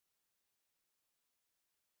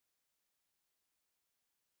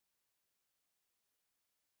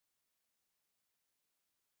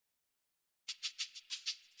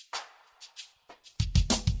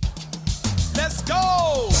Let's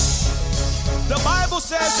go. The Bible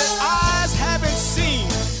says that eyes haven't seen,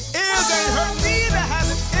 ears ain't heard, neither has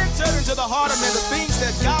it entered into the heart of man the things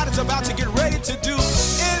that God is about to get ready to do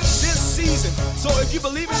in this season. So if you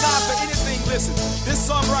believe in God for anything, listen, this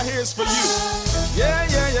song right here is for you. Yeah,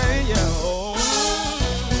 yeah, yeah, yeah. Oh,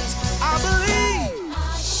 I believe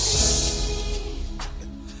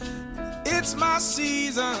it's my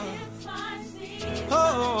season.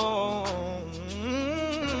 Oh,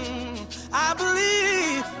 I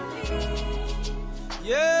believe,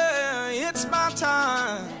 yeah, it's my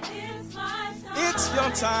time. It's your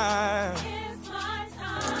time.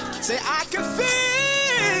 Say, I can feel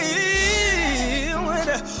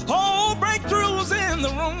it. Oh, breakthroughs in the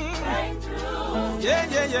room. Yeah,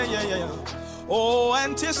 yeah, yeah, yeah, yeah. Oh,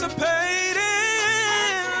 anticipating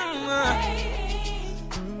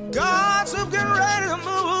God's getting ready to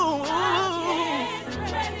move.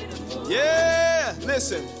 Yeah,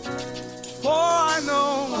 listen. For I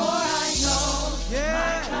know,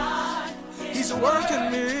 yeah, He's working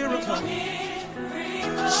miracles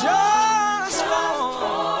just for,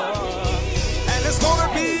 and it's gonna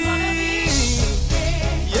be,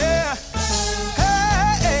 yeah.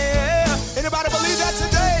 Hey, anybody believe that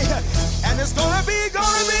today? And it's gonna be.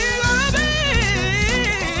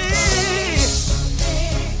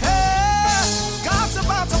 Hey, God's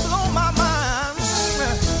about to blow my mind.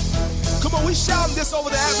 Come on, we shouting this over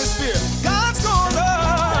the atmosphere. God's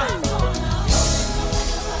gonna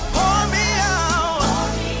pour me out.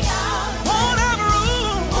 Won't have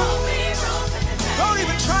room. Don't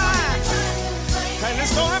even try. And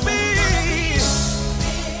it's gonna be.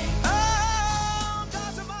 Oh,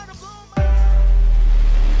 God's about to blow my mind.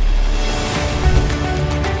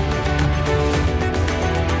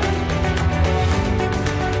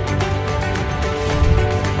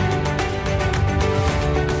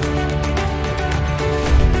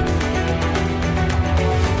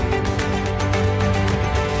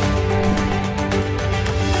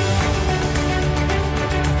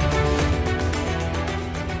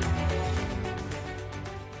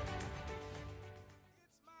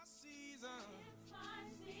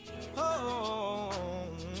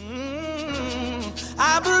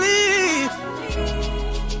 I believe,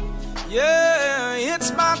 yeah, it's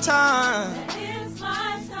my time.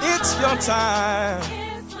 It's your time.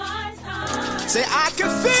 Say, I can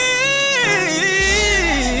feel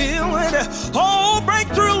it. Oh,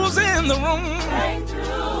 breakthroughs in the room.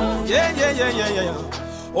 Yeah, yeah, yeah, yeah, yeah.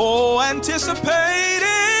 Oh, anticipating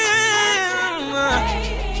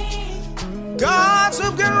God's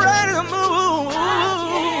getting ready to move.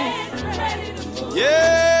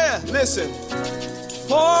 Yeah, listen.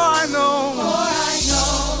 For I know,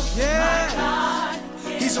 yeah,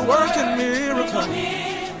 He's working miracles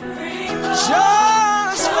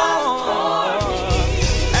just for,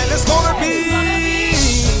 and it's gonna be,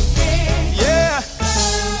 yeah.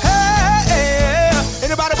 Hey,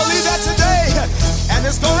 anybody believe that today? And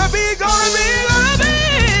it's gonna be.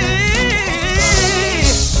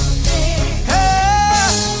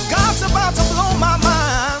 Hey, God's about to blow my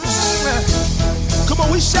mind. Come on,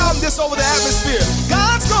 we shouting this over the atmosphere.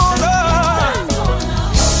 God's gonna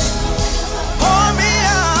pour me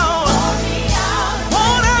out.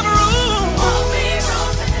 Won't have room.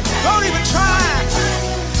 Don't even try.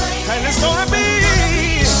 And it's gonna be.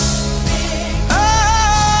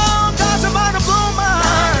 Oh, God's about to blow my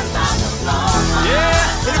mind.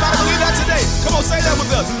 Yeah, anybody believe that today? Come on, say that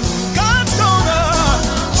with us. God's gonna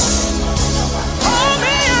pour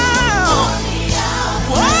me out.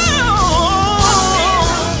 Whoa.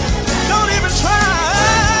 Don't even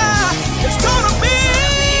try.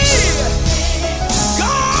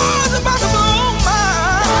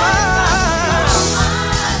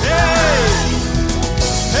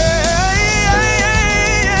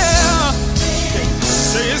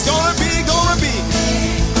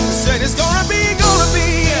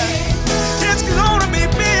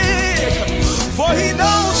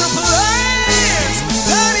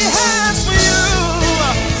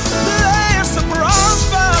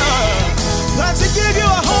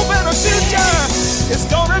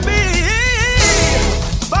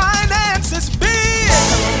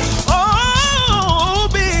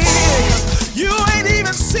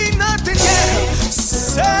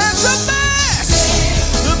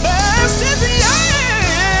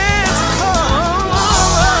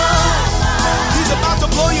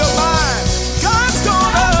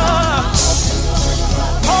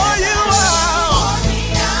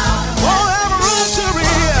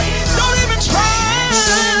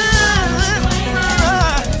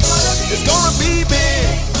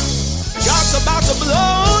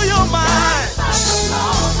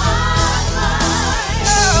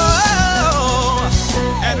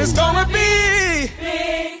 gonna be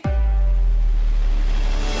big.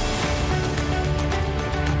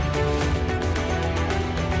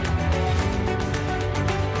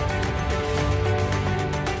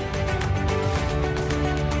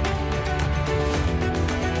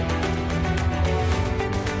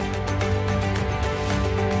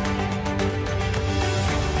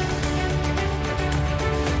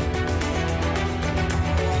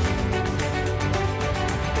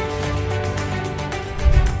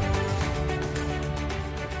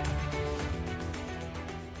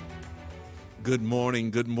 Good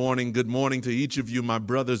morning, good morning, good morning to each of you, my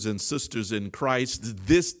brothers and sisters in Christ.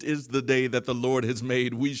 This is the day that the Lord has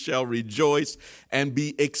made. We shall rejoice and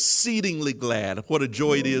be exceedingly glad. What a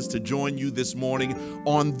joy it is to join you this morning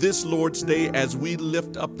on this Lord's Day as we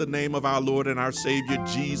lift up the name of our Lord and our Savior,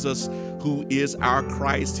 Jesus, who is our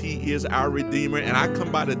Christ. He is our Redeemer. And I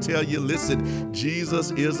come by to tell you, listen,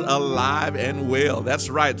 Jesus is alive and well. That's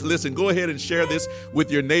right. Listen, go ahead and share this with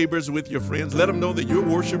your neighbors, with your friends. Let them know that you're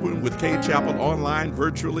worshiping with Cade Chapel online,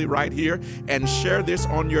 virtually, right here, and share this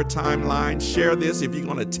on your timeline. Share this if you're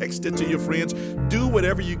going to text it to your friends. Do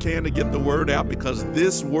whatever you can to get the word out, because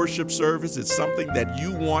this worship service is something that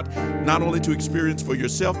you want not only to experience for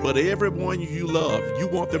yourself, but everyone you love. You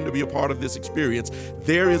want them to be a part of this experience.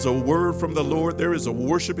 There is a word from the Lord. There is a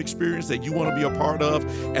worship experience that you want to be a part of,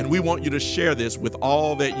 and we want you to share this with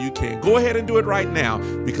all that you can. Go ahead and do it right now,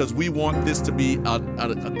 because we want this to be a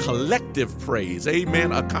collective praise.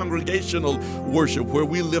 Amen. A congregational worship where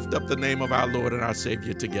we lift up the name of our Lord and our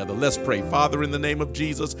Savior together. Let's pray. Father, in the name of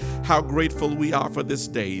Jesus, how grateful we are for this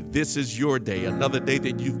day. This is your day, another day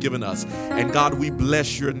that you've given us. And God, we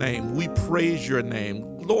bless your name. We praise your name.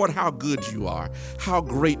 Lord, how good you are, how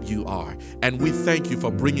great you are. And we thank you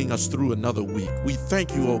for bringing us through another week. We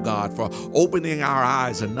thank you, oh God, for opening our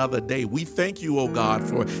eyes another day. We thank you, oh God,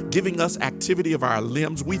 for giving us activity of our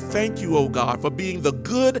limbs. We thank you, oh God, for being the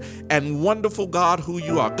good and wonderful God who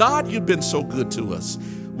you are. God, you've been so good to us.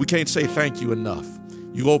 We can't say thank you enough.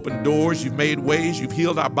 You opened doors, you've made ways, you've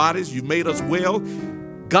healed our bodies, you've made us well.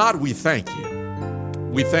 God, we thank you.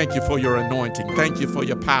 We thank you for your anointing. Thank you for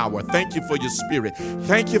your power. Thank you for your spirit.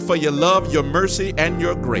 Thank you for your love, your mercy, and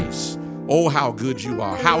your grace. Oh, how good you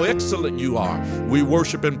are. How excellent you are. We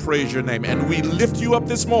worship and praise your name. And we lift you up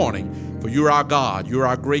this morning, for you're our God. You're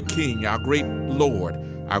our great King, our great Lord,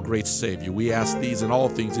 our great Savior. We ask these and all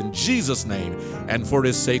things in Jesus' name, and for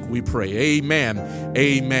his sake we pray. Amen,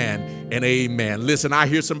 amen, and amen. Listen, I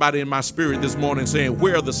hear somebody in my spirit this morning saying,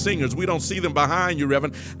 where are the singers? We don't see them behind you,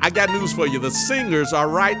 Reverend. I got news for you. The singers are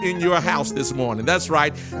right in your house this morning. That's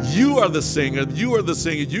right. You are the singer. You are the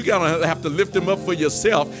singer. You're going to have to lift them up for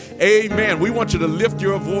yourself. Amen. We want you to lift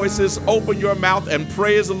your voices, open your mouth, and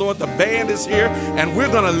praise the Lord. The band is here, and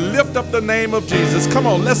we're going to lift up the name of Jesus. Come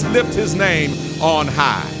on, let's lift his name on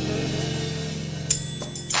high.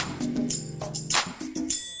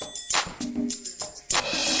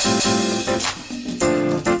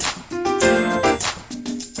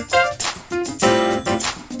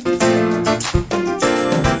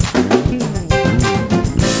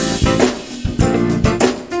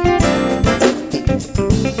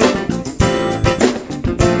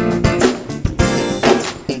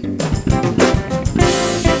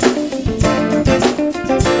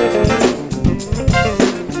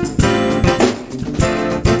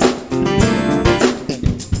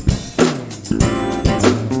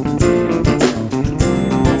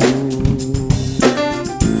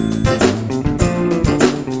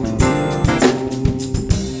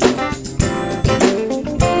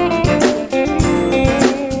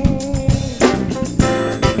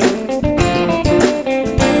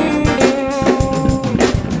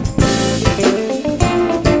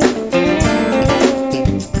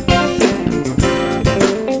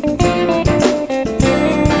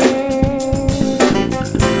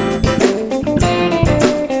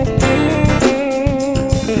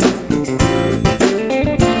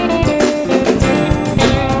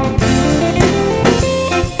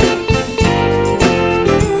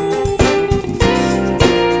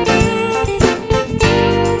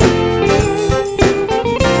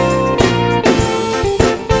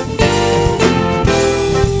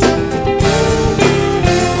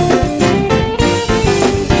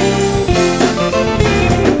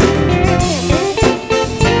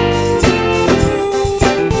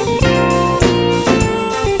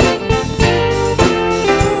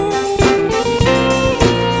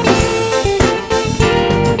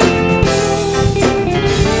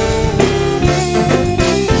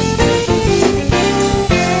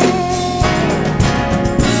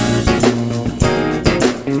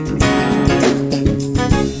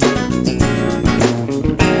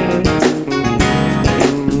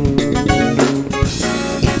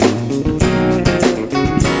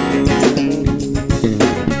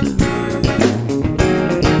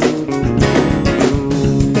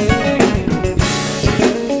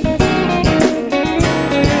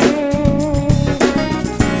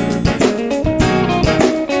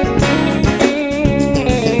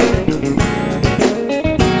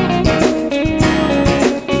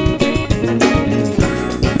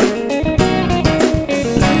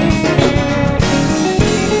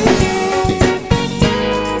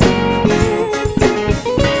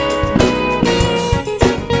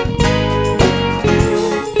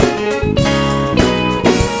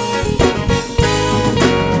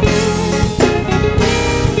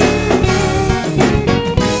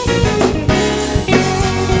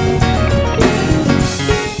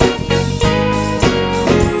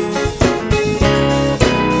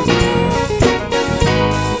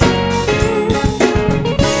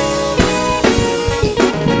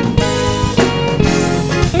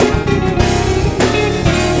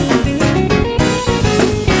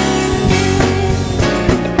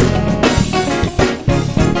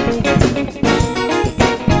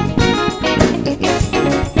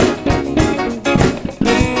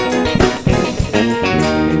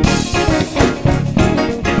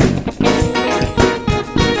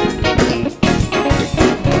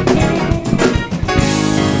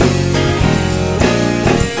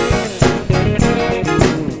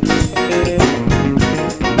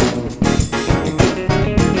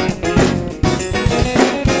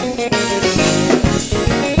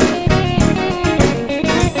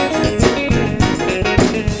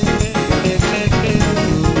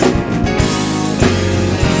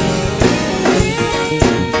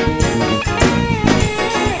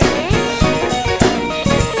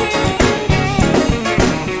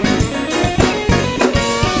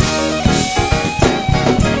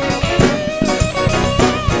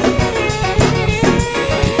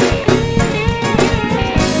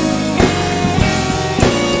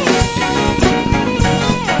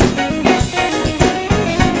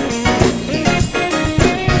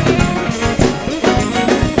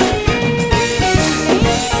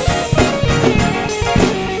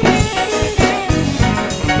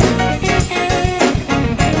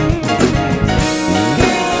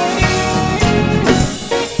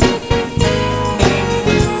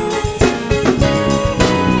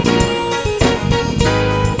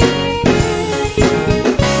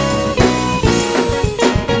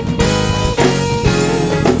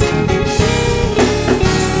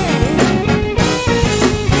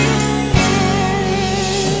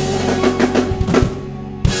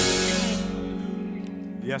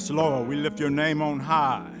 Yes, Lord, we lift your name on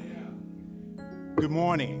high. Good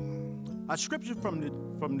morning. Our scripture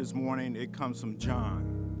from this morning, it comes from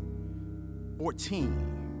John 14,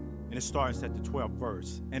 and it starts at the 12th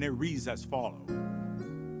verse, and it reads as follows.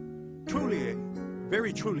 Truly,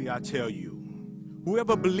 very truly, I tell you,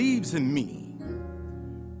 whoever believes in me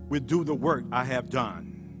will do the work I have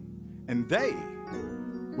done, and they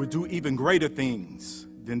will do even greater things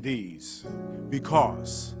than these,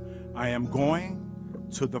 because I am going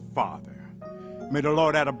to the Father. May the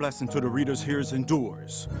Lord add a blessing to the readers, hearers, and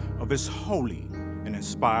doers of his holy and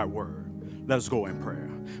inspired word. Let us go in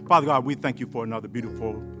prayer. Father God, we thank you for another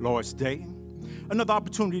beautiful Lord's Day, another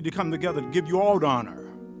opportunity to come together to give you all the honor,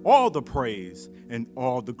 all the praise, and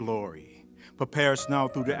all the glory. Prepare us now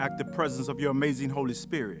through the active presence of your amazing Holy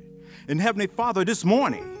Spirit. And Heavenly Father, this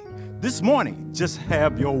morning, just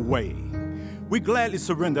have your way. We gladly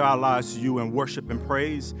surrender our lives to you in worship and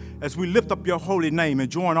praise as we lift up your holy name and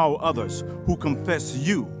join all others who confess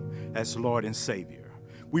you as Lord and Savior.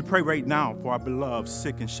 We pray right now for our beloved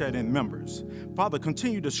sick and shed-in members. Father,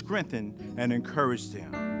 continue to strengthen and encourage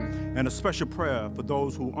them. And a special prayer for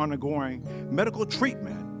those who are undergoing medical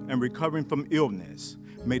treatment and recovering from illness.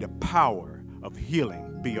 May the power of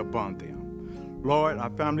healing be upon them. Lord,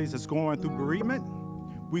 our families that's going through bereavement,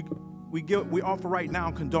 we offer right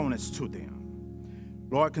now condolence to them.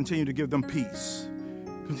 Lord, continue to give them peace.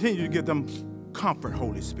 Continue to give them comfort,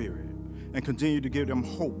 Holy Spirit. And continue to give them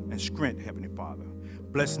hope and strength, Heavenly Father.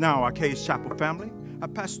 Bless now our Cade Chapel family, our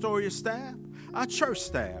pastoral staff, our church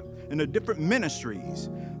staff, and the different ministries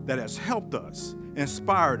that has helped us,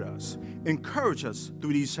 inspired us, encouraged us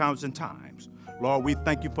through these challenging times. Lord, we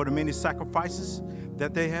thank you for the many sacrifices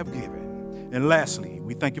that they have given. And lastly,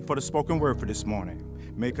 we thank you for the spoken word for this morning.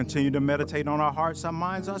 May it continue to meditate on our hearts, our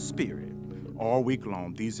minds, our spirit all week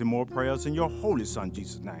long. These and more prayers in your holy Son,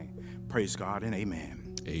 Jesus' name. Praise God and amen.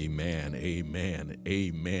 Amen, amen,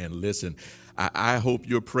 amen. Listen, I hope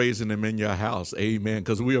you're praising him in your house. Amen,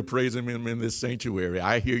 because we are praising him in this sanctuary.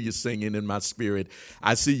 I hear you singing in my spirit.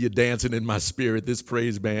 I see you dancing in my spirit. This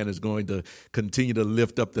praise band is going to continue to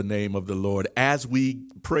lift up the name of the Lord as we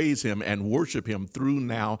praise him and worship him through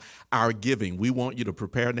now our giving. We want you to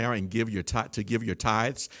prepare now and give your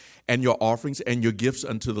tithes and your offerings and your gifts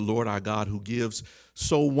unto the Lord our God, who gives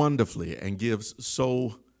so wonderfully and gives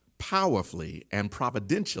so powerfully and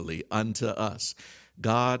providentially unto us.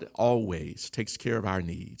 God always takes care of our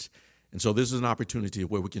needs. And so this is an opportunity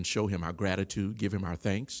where we can show him our gratitude, give him our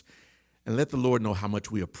thanks, and let the Lord know how much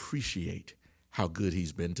we appreciate how good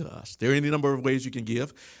he's been to us. There are any number of ways you can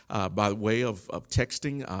give, by way of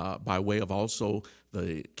texting, by way of also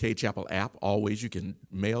the Cade Chapel app. Always you can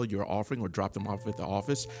mail your offering or drop them off at the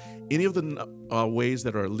office. Any of the ways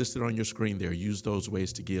that are listed on your screen there, use those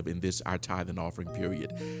ways to give in this, our tithe and offering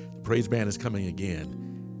period. The praise band is coming again.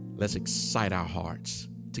 Let's excite our hearts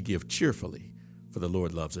to give cheerfully, for the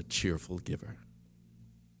Lord loves a cheerful giver.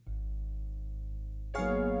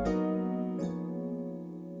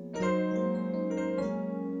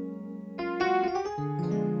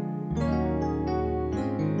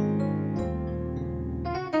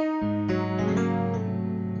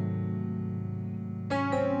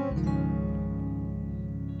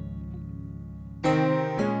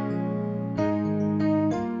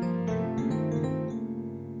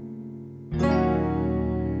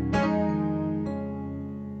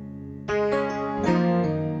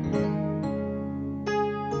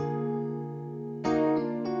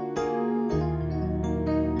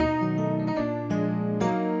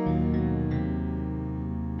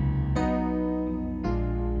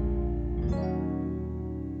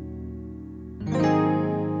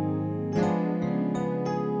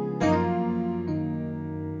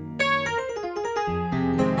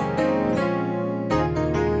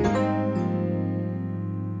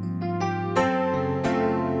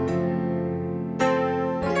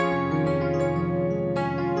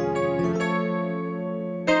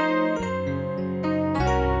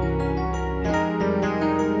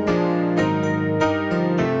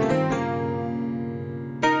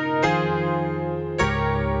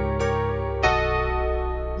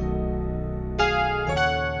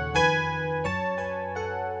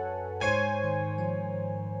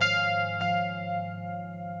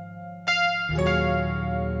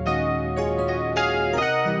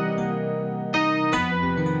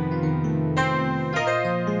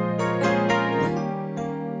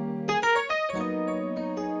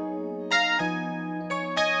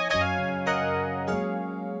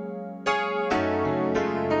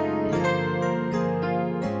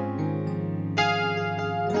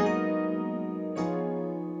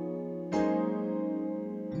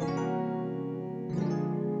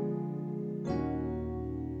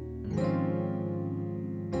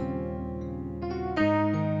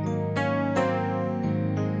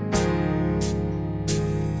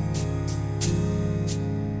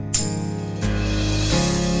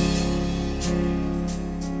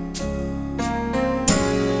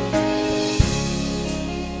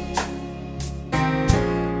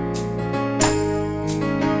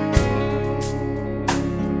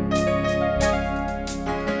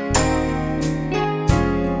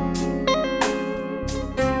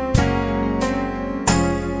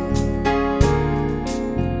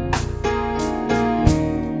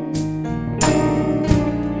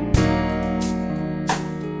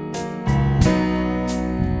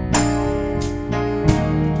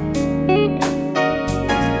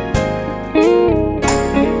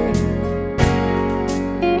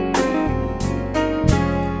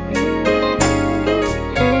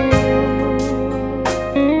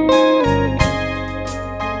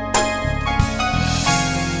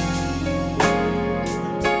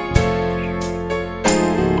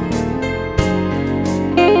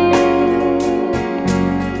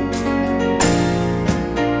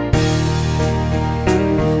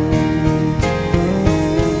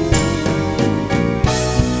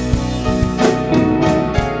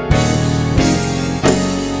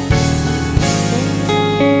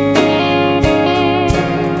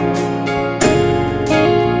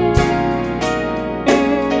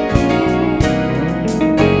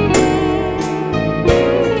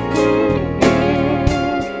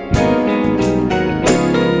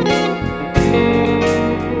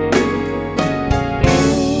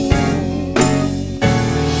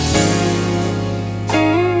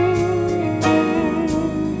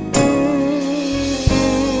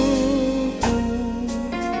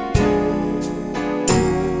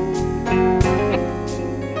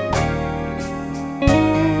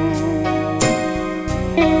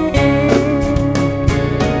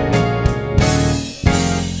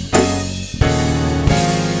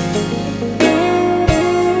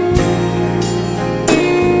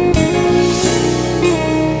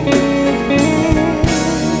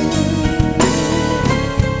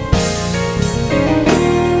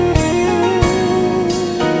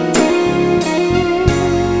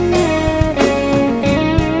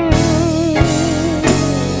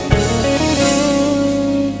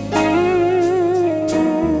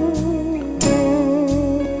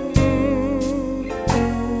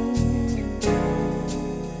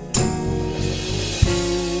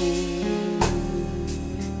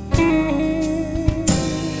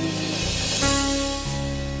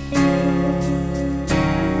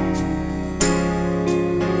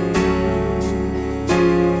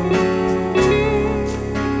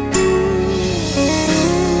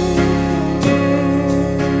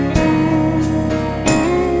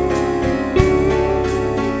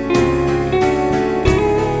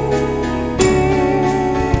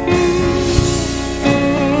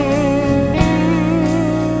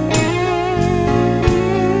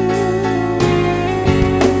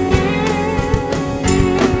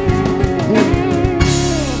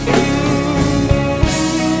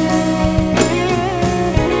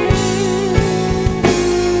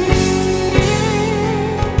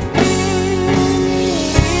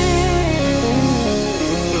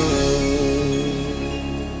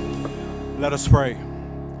 Let us pray.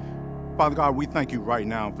 Father God, we thank you right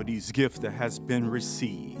now for these gifts that has been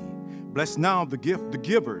received. Bless now the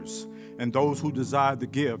givers, and those who desire to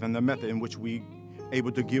give, and the method in which we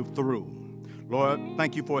able to give through. Lord,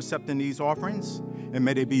 thank you for accepting these offerings, and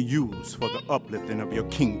may they be used for the uplifting of your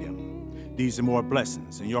kingdom. These are more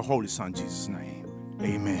blessings in your holy Son, Jesus' name.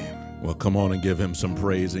 Amen. Well, come on and give him some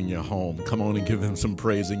praise in your home. Come on and give him some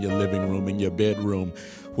praise in your living room, in your bedroom,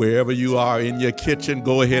 wherever you are, in your kitchen.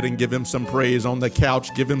 Go ahead and give him some praise on the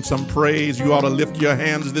couch. Give him some praise. You ought to lift your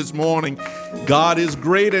hands this morning. God is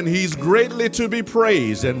great and he's greatly to be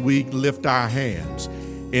praised. And we lift our hands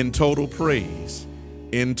in total praise.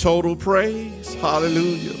 In total praise.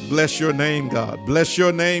 Hallelujah. Bless your name, God. Bless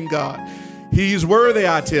your name, God. He's worthy,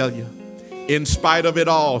 I tell you. In spite of it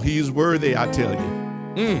all, he's worthy, I tell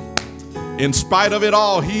you. In spite of it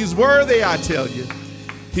all, he's worthy, I tell you.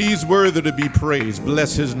 He's worthy to be praised.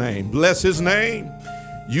 Bless his name. Bless his name.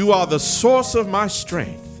 You are the source of my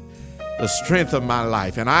strength, the strength of my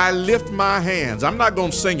life. And I lift my hands. I'm not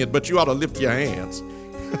going to sing it, but you ought to lift your hands.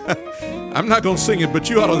 I'm not going to sing it, but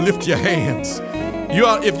you ought to lift your hands.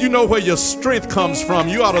 If you know where your strength comes from,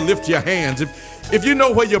 you ought to lift your hands. If you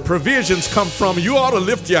know where your provisions come from, you ought to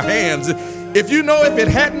lift your hands. If you know if it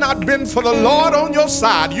had not been for the Lord on your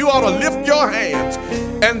side, you ought to lift your hands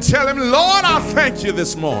and tell him, Lord, I thank you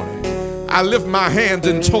this morning. I lift my hands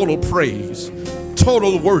in total praise,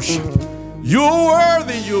 total worship. You're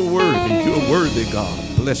worthy, you're worthy, you're worthy,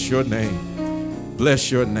 God. Bless your name.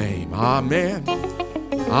 Bless your name. Amen.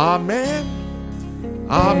 Amen.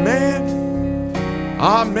 Amen.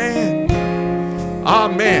 Amen.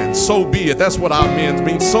 Amen. So be it. That's what amen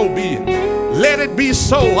means. So be it. Let it be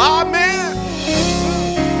so. Amen.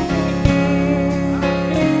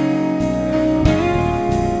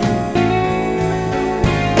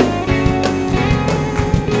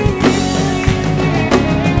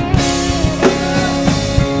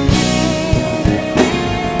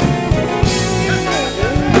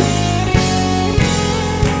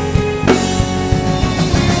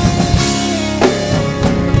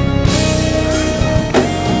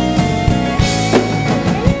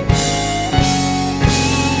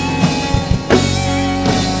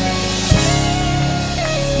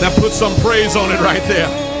 Now put some praise on it right there.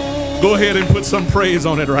 Go ahead and put some praise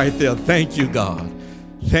on it right there. Thank you, God.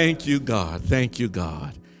 Thank you, God. Thank you,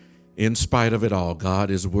 God. In spite of it all, God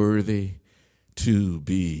is worthy to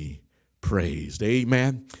be praised.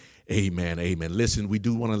 Amen. Amen. Amen. Listen, we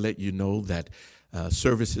do want to let you know that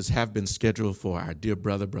services have been scheduled for our dear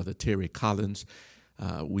brother, Brother Terry Collins.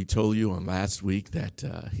 We told you on last week that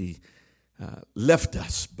he left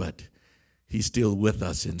us, but he's still with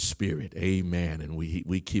us in spirit. Amen. And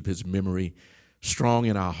we keep his memory strong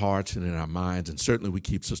in our hearts and in our minds. And certainly we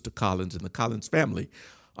keep Sister Collins and the Collins family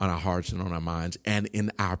on our hearts and on our minds and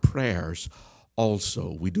in our prayers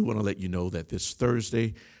also. We do want to let you know that this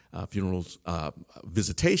Thursday, funeral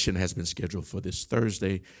visitation has been scheduled for this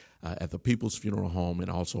Thursday at the People's Funeral Home,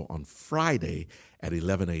 and also on Friday at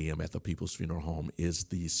 11 a.m. at the People's Funeral Home is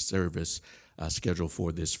the service scheduled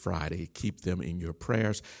for this Friday. Keep them in your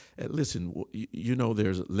prayers. Listen, you know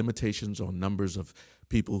there's limitations on numbers of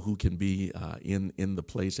people who can be in the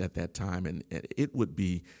place at that time, and it would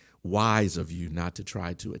be wise of you not to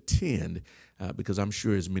try to attend because I'm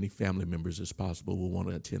sure as many family members as possible will want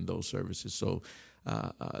to attend those services. So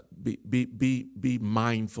be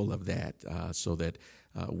mindful of that so that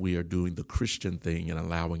we are doing the Christian thing and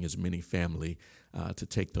allowing as many family to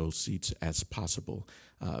take those seats as possible.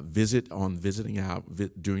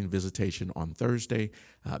 During visitation on Thursday.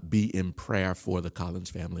 Be in prayer for the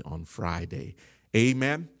Collins family on Friday.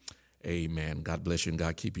 Amen. Amen. God bless you and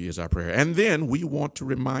God keep you is our prayer. And then we want to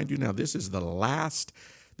remind you now, this is the last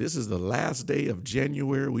day of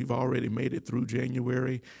January. We've already made it through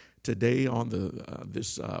January. Today on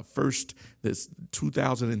this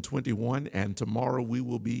 2021, and tomorrow we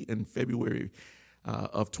will be in February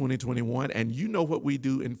of 2021. And you know what we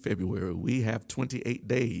do in February. We have 28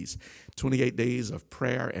 days of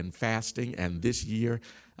prayer and fasting, and this year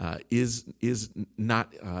is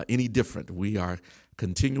not any different. We are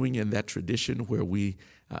continuing in that tradition where we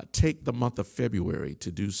take the month of February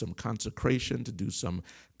to do some consecration, to do some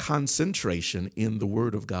concentration in the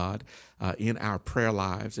Word of God, in our prayer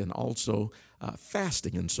lives, and also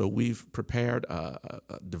fasting. And so we've prepared a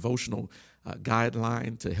devotional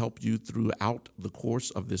guideline to help you throughout the course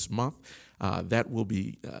of this month. That will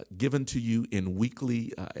be given to you in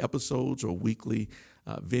weekly episodes or weekly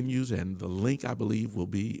venues, and the link, I believe, will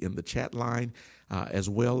be in the chat line as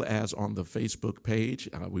well as on the Facebook page.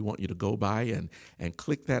 We want you to go by and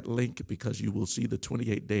click that link because you will see the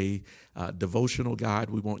 28-day devotional guide.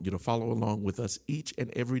 We want you to follow along with us each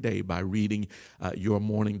and every day by reading your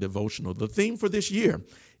morning devotional. The theme for this year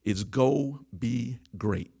is Go Be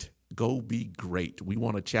Great. Go be great. We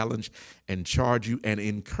want to challenge and charge you and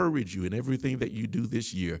encourage you in everything that you do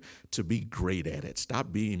this year to be great at it.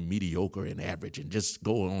 Stop being mediocre and average and just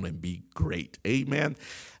go on and be great. Amen.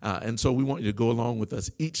 And so we want you to go along with us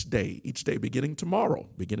each day beginning tomorrow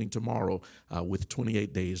with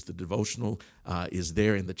 28 days. The devotional is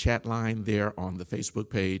there in the chat line there on the Facebook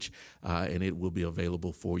page, and it will be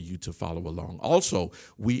available for you to follow along. Also,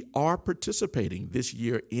 we are participating this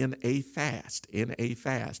year in a fast,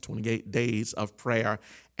 28 days of prayer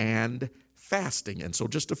and fasting. And so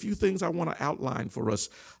just a few things I want to outline for us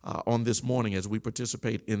on this morning as we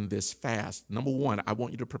participate in this fast. Number one, I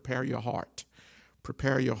want you to prepare your heart.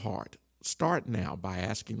 Prepare your heart. Start now by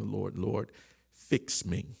asking the Lord, Lord, fix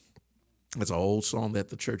me. It's an old song that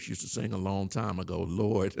the church used to sing a long time ago.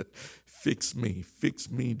 Lord, fix me,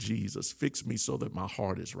 Jesus. Fix me so that my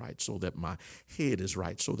heart is right, so that my head is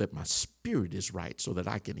right, so that my spirit is right, so that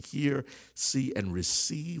I can hear, see, and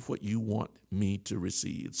receive what you want me to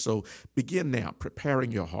receive. So begin now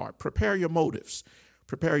preparing your heart. Prepare your motives.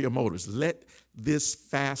 Prepare your motives. Let this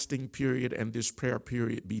fasting period and this prayer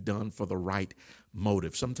period be done for the right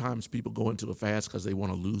motive. Sometimes people go into a fast because they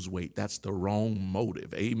want to lose weight. That's the wrong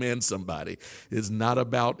motive. Amen, somebody. It's not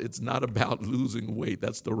about losing weight.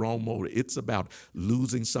 That's the wrong motive. It's about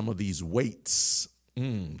losing some of these weights.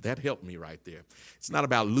 That helped me right there. It's not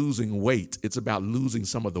about losing weight. It's about losing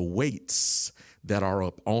some of the weights that are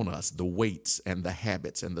up on us, the weights and the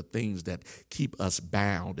habits and the things that keep us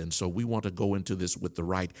bound. And so we want to go into this with the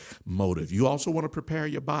right motive. You also want to prepare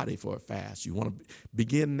your body for a fast. You want to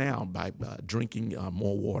begin now by drinking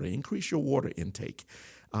more water. Increase your water intake.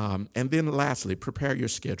 And then lastly, prepare your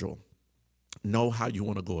schedule. Know how you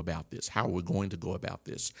want to go about this, how we're going to go about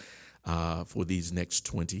this. For these next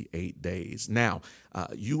 28 days. Now,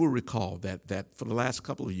 you will recall that for the last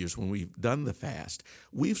couple of years when we've done the fast,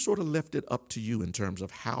 we've sort of left it up to you in terms of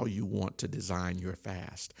how you want to design your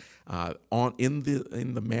fast. In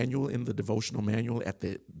the manual, in the devotional manual, at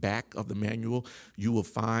the back of the manual, you will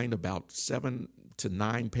find about 7 to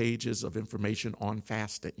 9 pages of information on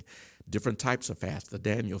fasting. Different types of fast, the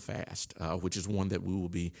Daniel fast, which is one that we will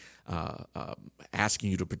be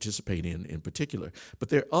asking you to participate in particular. But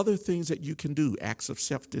there are other things that you can do, acts of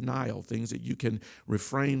self-denial, things that you can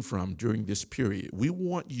refrain from during this period. We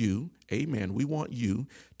want you, amen, we want you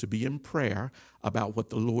to be in prayer about what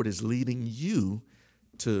the Lord is leading you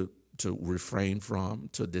to refrain from,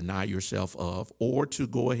 to deny yourself of, or to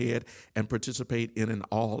go ahead and participate in an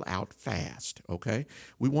all-out fast, okay?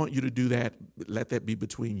 We want you to do that. Let that be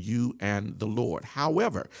between you and the Lord.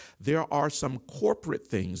 However, there are some corporate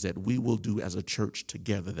things that we will do as a church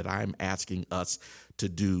together that I'm asking us to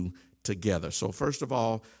do together. So first of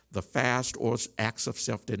all, the fast or acts of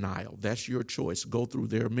self-denial. That's your choice. Go through.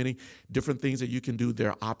 There are many different things that you can do. There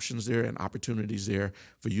are options there and opportunities there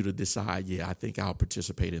for you to decide, yeah, I think I'll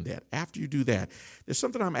participate in that. After you do that, there's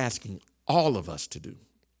something I'm asking all of us to do.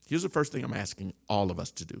 Here's the first thing I'm asking all of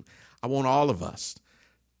us to do. I want all of us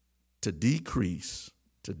to decrease,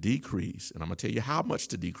 and I'm going to tell you how much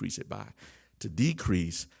to decrease it by, to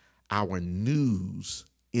decrease our news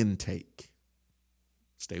intake.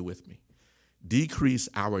 Stay with me. Decrease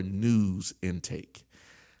our news intake.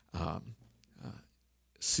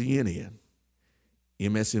 CNN,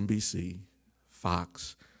 MSNBC,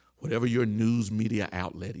 Fox, whatever your news media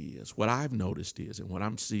outlet is, what I've noticed is, and what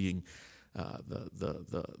I'm seeing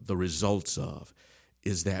the results of,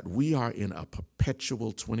 is that we are in a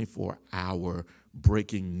perpetual 24-hour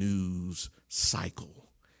breaking news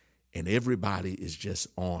cycle, and everybody is just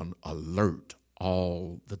on alert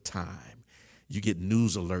all the time. You get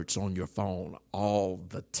news alerts on your phone all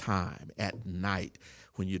the time, at night,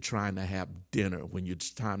 when you're trying to have dinner, when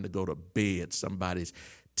it's time to go to bed. Somebody's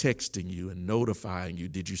texting you and notifying you.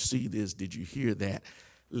 Did you see this? Did you hear that?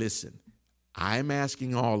 Listen, I'm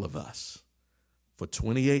asking all of us for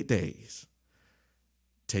 28 days,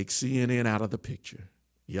 take CNN out of the picture.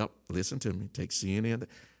 Yep, listen to me. Take CNN,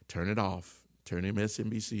 turn it off, turn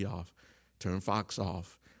MSNBC off, turn Fox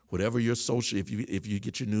off. Whatever your social, if you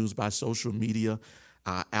get your news by social media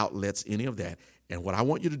outlets, any of that. And what I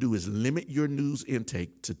want you to do is limit your news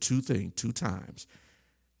intake to two times.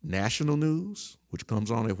 National news, which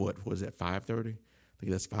comes on at what is that, 5:30? I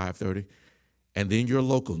think that's 5:30. And then your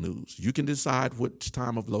local news. You can decide which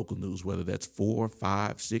time of local news, whether that's 4,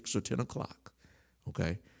 5, 6, or 10 o'clock,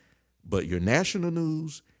 okay? But your national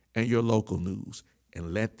news and your local news,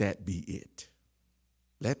 and let that be it.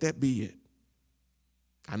 Let that be it.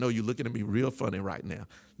 I know you're looking at me real funny right now.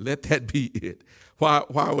 Let that be it. Why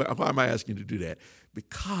am I asking you to do that?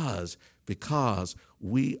 Because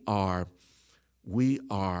we are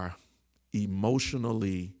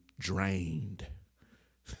emotionally drained.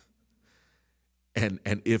 And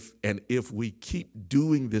if we keep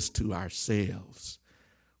doing this to ourselves,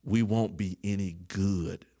 we won't be any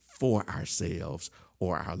good for ourselves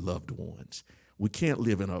or our loved ones. We can't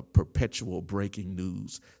live in a perpetual breaking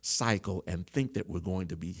news cycle and think that we're going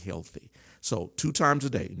to be healthy. So 2 times a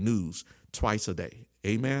day, news, twice a day.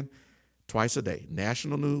 Amen? Twice a day,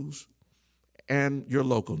 national news and your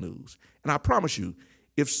local news. And I promise you,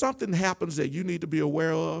 if something happens that you need to be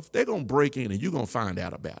aware of, they're going to break in and you're going to find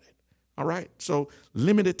out about it. All right? So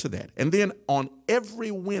limit it to that. And then on every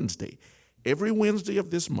Wednesday of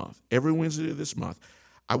this month,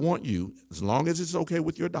 I want you, as long as it's okay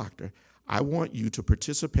with your doctor, I want you to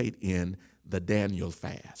participate in the Daniel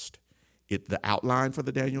fast. The outline for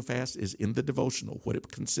the Daniel fast is in the devotional, what it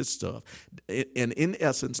consists of. And in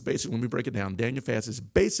essence, basically, when we break it down, Daniel fast is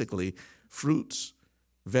basically fruits,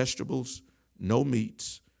 vegetables, no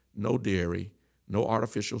meats, no dairy, no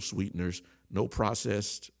artificial sweeteners, no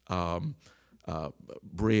processed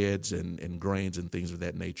breads and grains and things of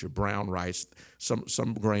that nature. Brown rice,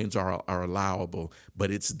 some grains are allowable,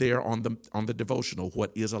 but it's there on the devotional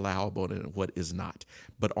what is allowable and what is not.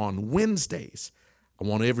 But on Wednesdays, I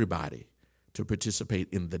want everybody to participate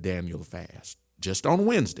in the Daniel fast, just on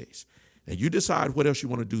Wednesdays. And you decide what else you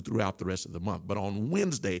want to do throughout the rest of the month. But on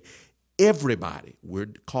Wednesday, everybody, we're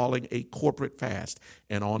calling a corporate fast.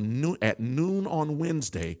 And at noon on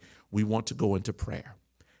Wednesday, we want to go into prayer.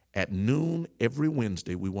 At noon every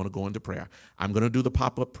Wednesday, we want to go into prayer. I'm going to do the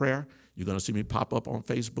pop-up prayer. You're going to see me pop up on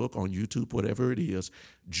Facebook, on YouTube, whatever it is.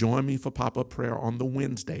 Join me for pop-up prayer on the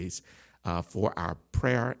Wednesdays for our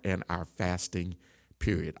prayer and our fasting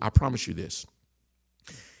period. I promise you this.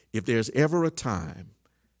 If there's ever a time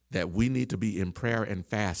that we need to be in prayer and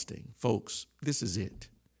fasting, folks, this is it.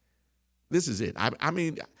 This is it. I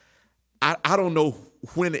mean, I don't know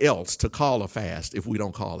when else to call a fast if we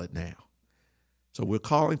don't call it now. So we're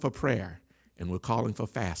calling for prayer and we're calling for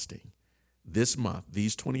fasting this month,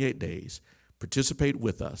 these 28 days. Participate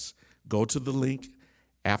with us. Go to the link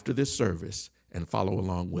after this service and follow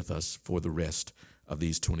along with us for the rest of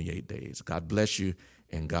these 28 days. God bless you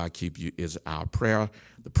and God keep you is our prayer.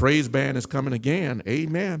 The praise band is coming again.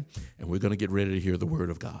 Amen. And we're going to get ready to hear the word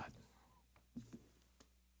of God.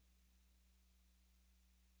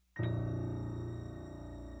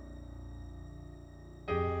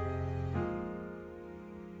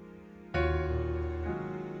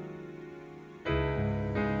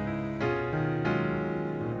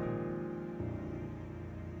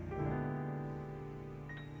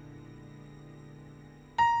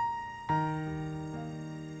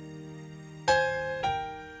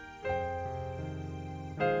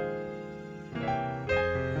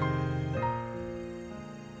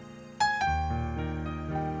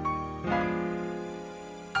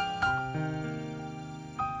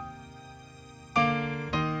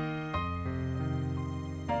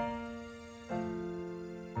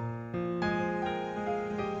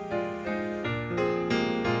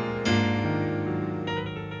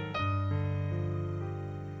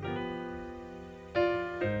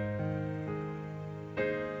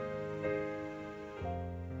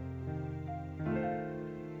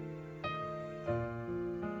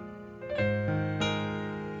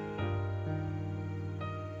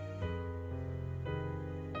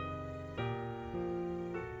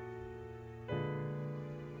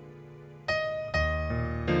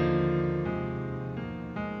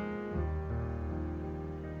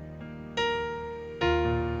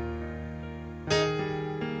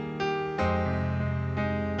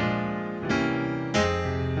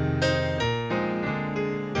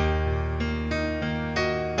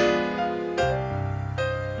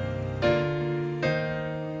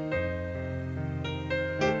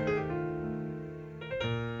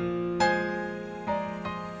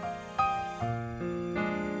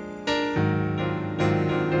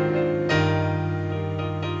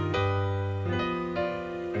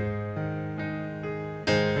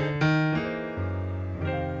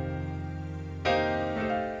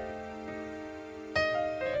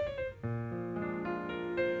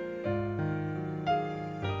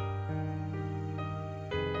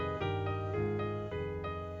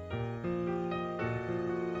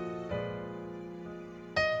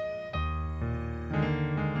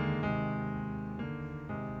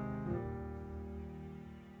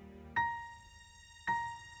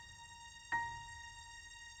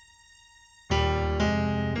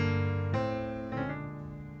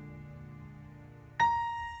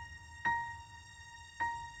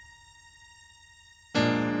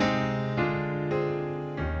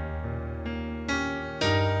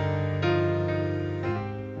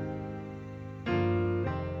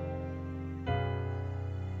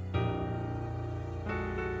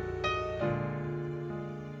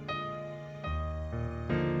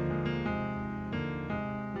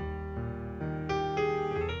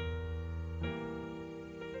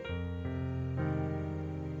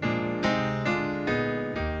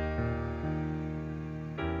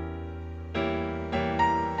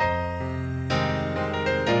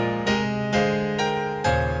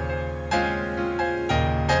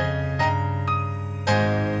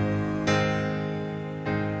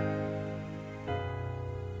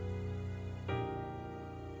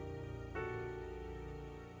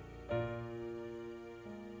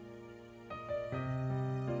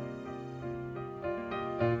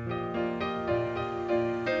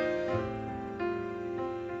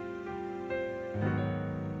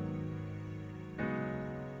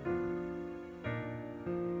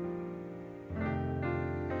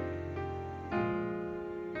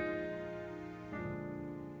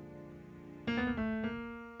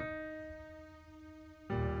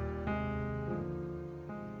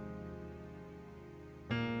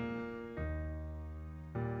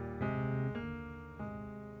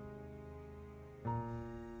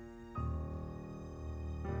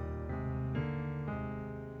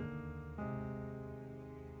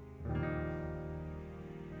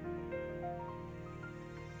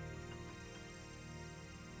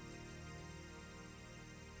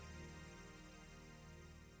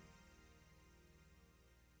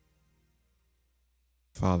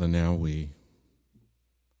 Father, now we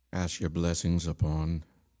ask your blessings upon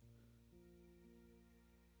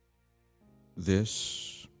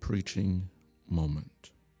this preaching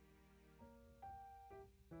moment.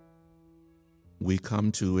 We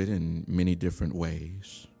come to it in many different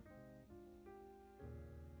ways,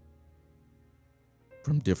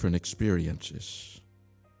 from different experiences,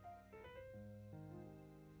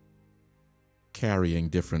 carrying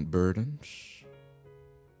different burdens,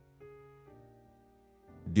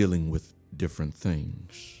 dealing with different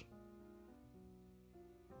things.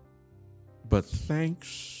 But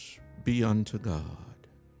thanks be unto God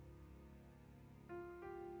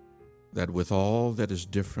that with all that is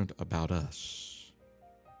different about us,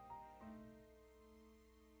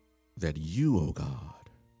 that you, O God,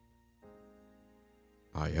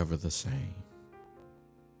 are ever the same.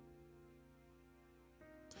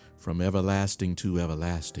 From everlasting to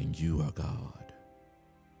everlasting, you are God.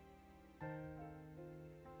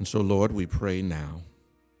 And so, Lord, we pray now,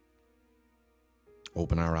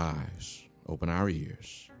 open our eyes, open our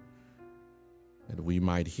ears, that we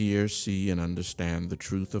might hear, see, and understand the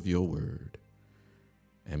truth of your word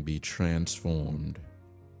and be transformed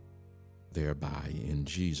thereby, in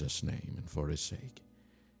Jesus' name and for his sake.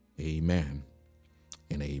 Amen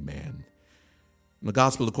and amen. In the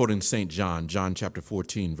Gospel according to St. John, John chapter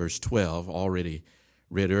 14, verse 12, already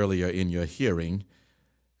read earlier in your hearing,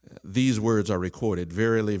 these words are recorded.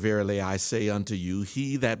 Verily, verily, I say unto you,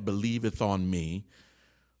 he that believeth on me,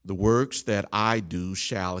 the works that I do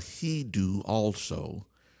shall he do also,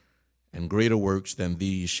 and greater works than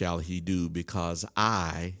these shall he do, because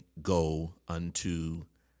I go unto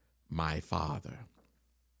my Father.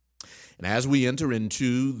 And as we enter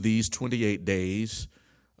into these 28 days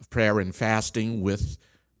of prayer and fasting with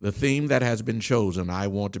the theme that has been chosen, I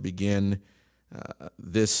want to begin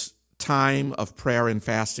this time of prayer and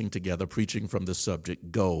fasting together, preaching from the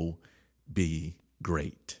subject, Go Be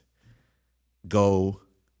Great. Go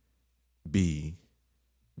Be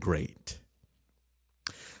Great.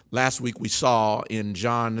 Last week we saw in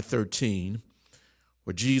John 13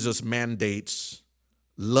 where Jesus mandates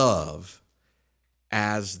love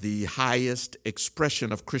as the highest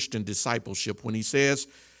expression of Christian discipleship when he says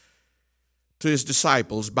to his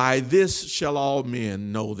disciples, by this shall all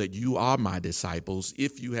men know that you are my disciples,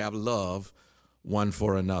 if you have love one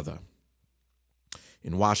for another.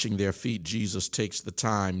 In washing their feet, Jesus takes the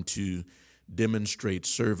time to demonstrate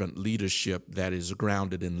servant leadership that is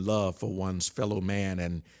grounded in love for one's fellow man.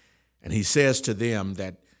 And he says to them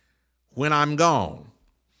that when I'm gone,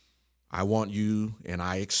 I want you and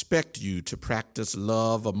I expect you to practice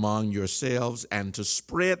love among yourselves and to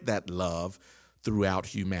spread that love throughout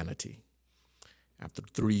humanity. After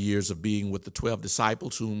 3 years of being with the 12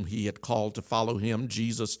 disciples whom he had called to follow him,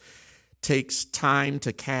 Jesus takes time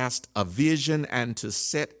to cast a vision and to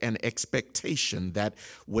set an expectation that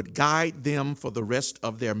would guide them for the rest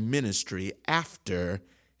of their ministry after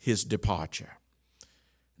his departure.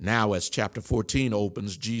 Now, as chapter 14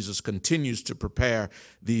 opens, Jesus continues to prepare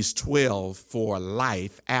these 12 for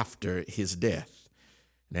life after his death.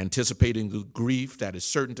 And anticipating the grief that is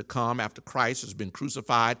certain to come after Christ has been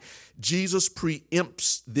crucified, Jesus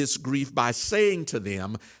preempts this grief by saying to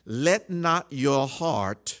them, let not your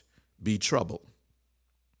heart be troubled.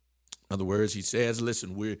 In other words, he says,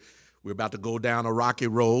 listen, we're about to go down a rocky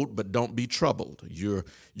road, but don't be troubled. You're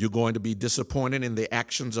going to be disappointed in the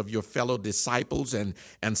actions of your fellow disciples, and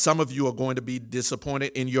some of you are going to be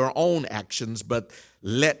disappointed in your own actions, but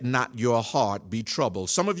let not your heart be troubled.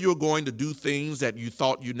 Some of you are going to do things that you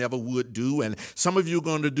thought you never would do, and some of you are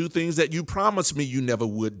going to do things that you promised me you never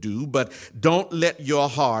would do, but don't let your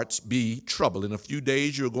hearts be troubled. In a few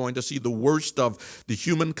days, you're going to see the worst of the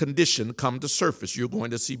human condition come to surface. You're going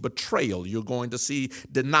to see betrayal. You're going to see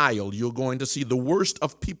denial. You're going to see the worst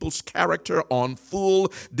of people's character on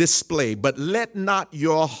full display, but let not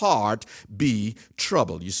your heart be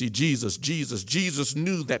troubled. You see, Jesus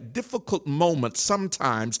knew that difficult moments sometimes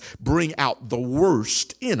bring out the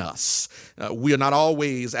worst in us. We are not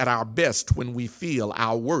always at our best when we feel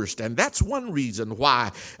our worst. And that's one reason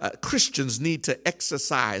why Christians need to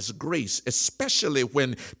exercise grace, especially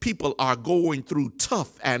when people are going through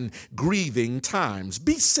tough and grieving times.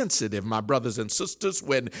 Be sensitive, my brothers and sisters,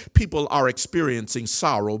 when people are experiencing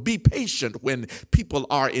sorrow. Be patient when people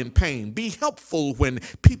are in pain. Be helpful when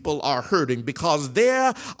people are hurting, because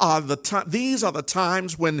these are the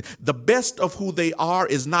times when the best of who they are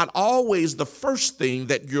is not always the first thing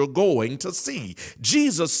that you're going to see.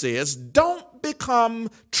 Jesus says, don't become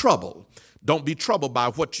troubled. Don't be troubled by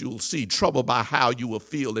what you'll see, troubled by how you will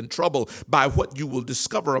feel, and troubled by what you will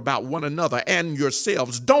discover about one another and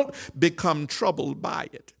yourselves. Don't become troubled by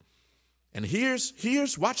it. And here's,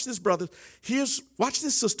 watch this, brothers. Watch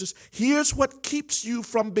this, sisters. Here's what keeps you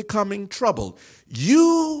from becoming troubled.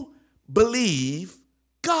 You believe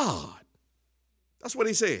God. That's what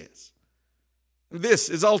he says. And this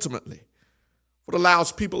is ultimately what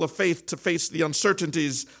allows people of faith to face the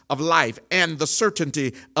uncertainties of life and the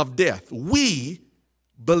certainty of death. We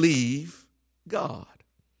believe God.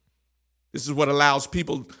 This is what allows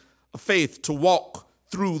people of faith to walk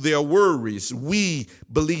through their worries. We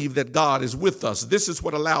believe that God is with us. This is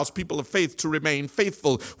what allows people of faith to remain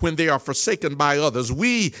faithful when they are forsaken by others.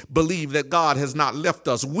 We believe that God has not left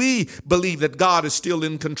us. We believe that God is still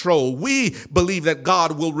in control. We believe that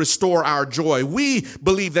God will restore our joy. We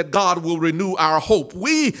believe that God will renew our hope.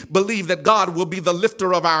 We believe that God will be the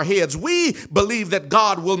lifter of our heads. We believe that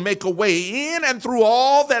God will make a way in and through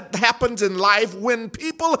all that happens in life. When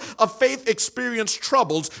people of faith experience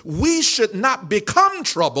troubles, we should not become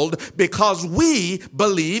troubled because we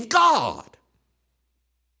believe God.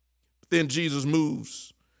 Then Jesus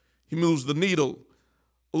moves. He moves the needle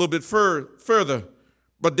a little bit further,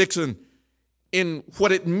 but Dixon, in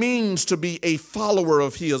what it means to be a follower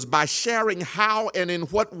of his by sharing how and in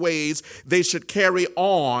what ways they should carry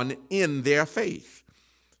on in their faith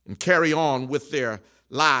and carry on with their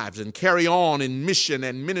lives and carry on in mission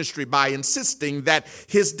and ministry by insisting that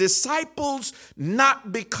his disciples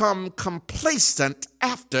not become complacent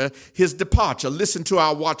after his departure. Listen to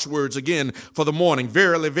our watchwords again for the morning.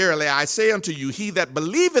 Verily, verily, I say unto you, he that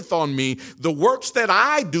believeth on me, the works that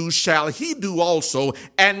I do shall he do also,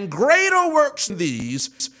 and greater works than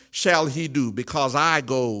these shall he do, because I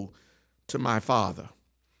go to my Father.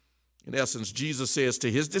 In essence, Jesus says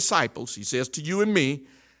to his disciples, he says to you and me,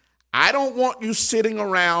 I don't want you sitting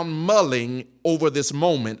around mulling over this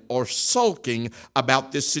moment or sulking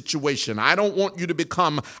about this situation. I don't want you to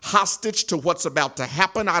become hostage to what's about to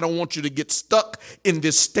happen. I don't want you to get stuck in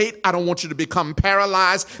this state. I don't want you to become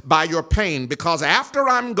paralyzed by your pain, because after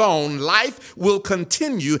I'm gone, life will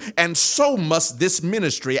continue, and so must this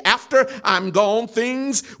ministry. After I'm gone,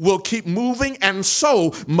 things will keep moving, and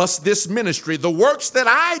so must this ministry. The works that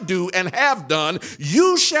I do and have done,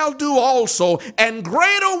 you shall do also, and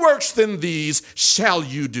greater works than these shall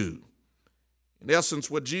you do. In essence,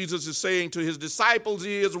 what Jesus is saying to his disciples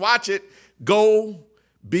is, watch it, go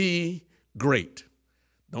be great.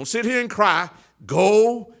 Don't sit here and cry.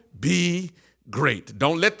 Go be great.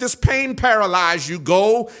 Don't let this pain paralyze you.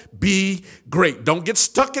 Go be great. Don't get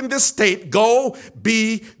stuck in this state. Go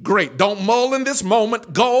be great. Don't mull in this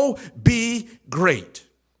moment. Go be great. It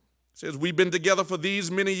says, we've been together for these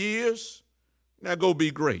many years. Now go be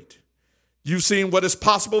great. You've seen what is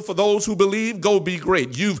possible for those who believe. Go be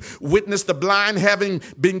great. You've witnessed the blind having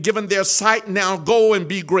been given their sight. Now go and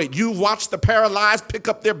be great. You've watched the paralyzed pick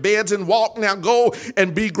up their beds and walk. Now go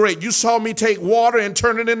and be great. You saw me take water and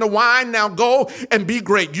turn it into wine. Now go and be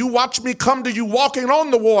great. You watched me come to you walking on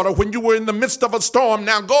the water when you were in the midst of a storm.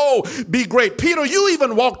 Now go be great. Peter, you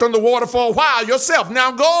even walked on the water for a while yourself.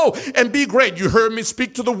 Now go and be great. You heard me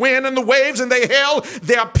speak to the wind and the waves, and they held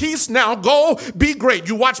their peace. Now go be great.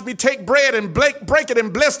 You watched me take bread and break it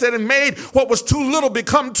and blessed it and made what was too little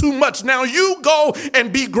become too much. Now you go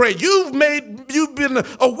and be great. You've been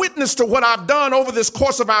a witness to what I've done over this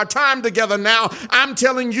course of our time together. Now I'm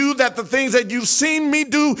telling you that the things that you've seen me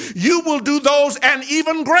do, you will do those and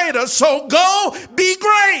even greater. So go be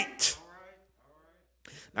great.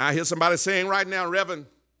 Now I hear somebody saying right now, Reverend,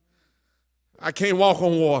 I can't walk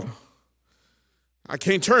on water. I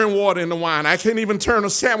can't turn water into wine. I can't even turn a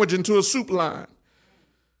sandwich into a soup line.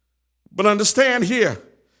 But understand here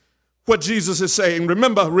what Jesus is saying.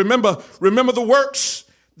 Remember the works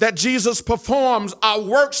that Jesus performs are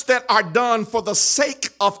works that are done for the sake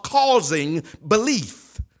of causing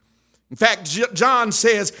belief. In fact, John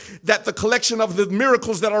says that the collection of the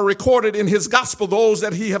miracles that are recorded in his gospel, those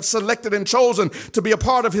that he have selected and chosen to be a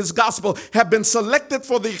part of his gospel, have been selected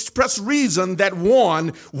for the express reason that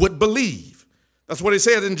one would believe. That's what he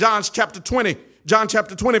said in John chapter 20,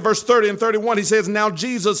 verse 30 and 31. He says, now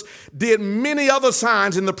Jesus did many other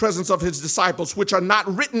signs in the presence of his disciples, which are not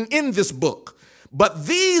written in this book, but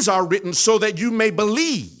these are written so that you may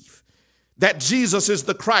believe that Jesus is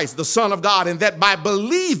the Christ, the Son of God, and that by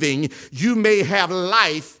believing you may have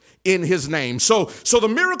life in his name. So the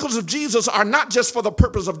miracles of Jesus are not just for the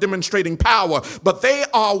purpose of demonstrating power, but they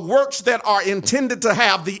are works that are intended to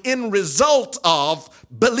have the end result of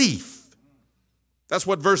belief. That's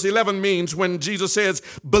what verse 11 means when Jesus says,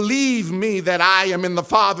 believe me that I am in the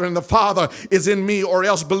Father and the Father is in me, or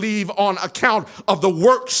else believe on account of the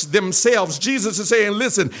works themselves. Jesus is saying,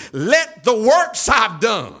 listen, let the works I've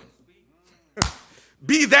done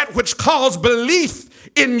be that which calls belief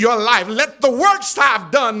in your life. Let the works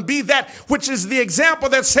I've done be that which is the example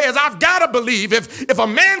that says, I've got to believe. If a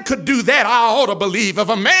man could do that, I ought to believe. If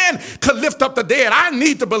a man could lift up the dead, I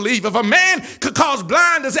need to believe. If a man could cause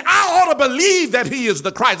blindness, I ought to believe that he is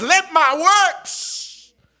the Christ. Let my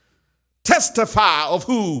works testify of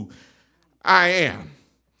who I am.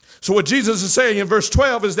 So what Jesus is saying in verse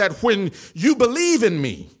 12 is that when you believe in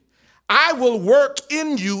me, I will work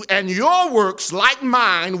in you, and your works, like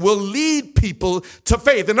mine, will lead people to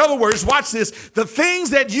faith. In other words, watch this. The things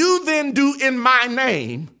that you then do in my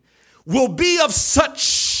name will be of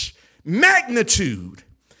such magnitude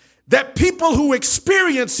that people who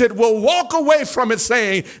experience it will walk away from it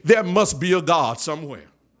saying, there must be a God somewhere.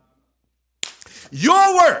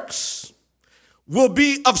 Your works will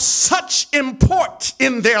be of such import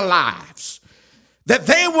in their lives that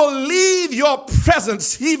they will leave your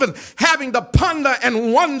presence, even having to ponder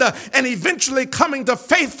and wonder and eventually coming to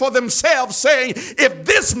faith for themselves, saying, if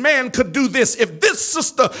this man could do this, if this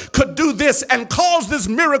sister could do this and cause this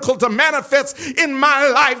miracle to manifest in my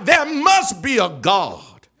life, there must be a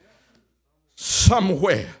God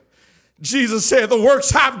somewhere. Jesus said, the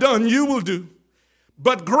works I've done, you will do,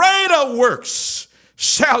 but greater works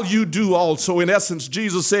shall you do also. In essence,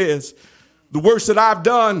 Jesus says, the works that I've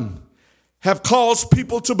done have caused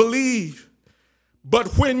people to believe.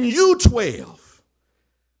 But when you 12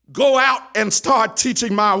 go out and start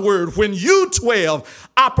teaching my word, when you 12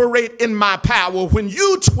 operate in my power, when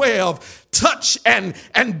you 12 touch and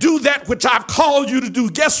do that which I've called you to do,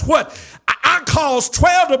 guess what? I cause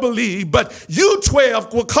 12 to believe, but you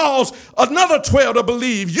 12 will cause another 12 to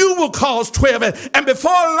believe. You will cause 12. And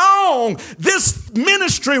before long, this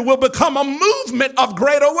ministry will become a movement of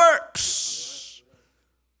greater works.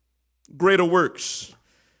 Greater works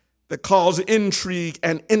that cause intrigue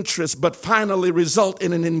and interest, but finally result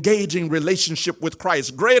in an engaging relationship with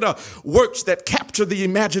Christ. Greater works that capture the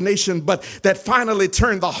imagination, but that finally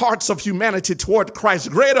turn the hearts of humanity toward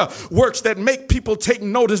Christ. Greater works that make people take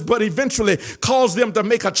notice, but eventually cause them to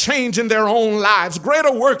make a change in their own lives.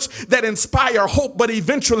 Greater works that inspire hope, but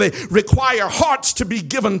eventually require hearts to be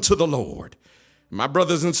given to the Lord. My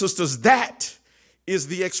brothers and sisters, that is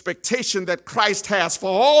the expectation that Christ has for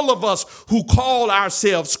all of us who call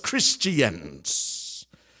ourselves Christians,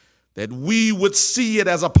 that we would see it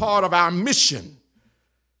as a part of our mission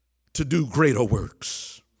to do greater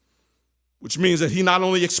works, which means that he not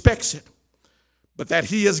only expects it, but that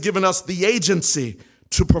he has given us the agency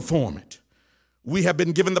to perform it. We have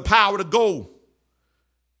been given the power to go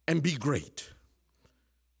and be great,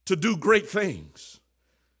 to do great things,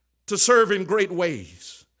 to serve in great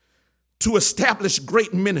ways, to establish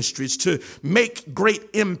great ministries, to make great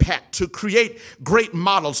impact, to create great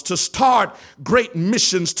models, to start great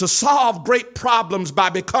missions, to solve great problems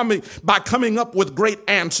by coming up with great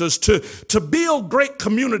answers, to build great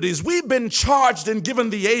communities. We've been charged and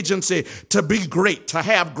given the agency to be great, to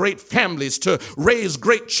have great families, to raise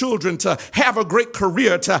great children, to have a great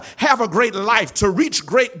career, to have a great life, to reach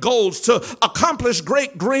great goals, to accomplish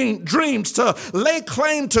great dreams, to lay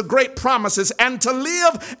claim to great promises, and to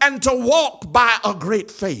live and to walk by a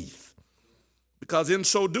great faith. Because in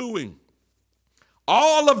so doing,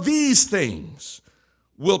 all of these things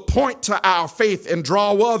will point to our faith and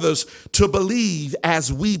draw others to believe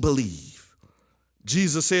as we believe.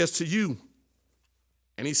 Jesus says to you,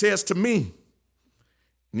 and he says to me,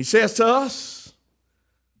 and he says to us,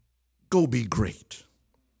 go be great.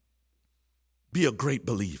 Be a great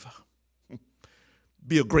believer.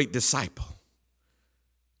 Be a great disciple.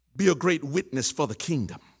 Be a great witness for the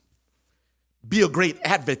kingdom. Be a great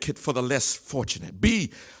advocate for the less fortunate.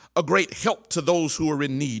 Be a great help to those who are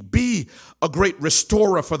in need. Be a great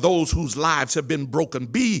restorer for those whose lives have been broken.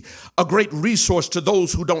 Be a great resource to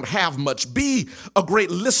those who don't have much. Be a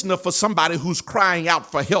great listener for somebody who's crying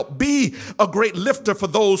out for help. Be a great lifter for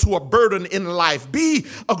those who are burdened in life. Be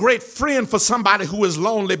a great friend for somebody who is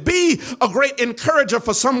lonely. Be a great encourager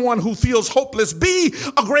for someone who feels hopeless. Be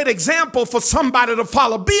a great example for somebody to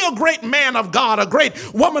follow. Be a great man of God, a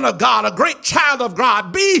great woman of God, a great child of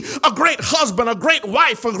God. Be a great husband, a great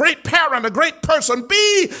wife, a great parent, a great person.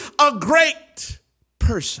 Be a great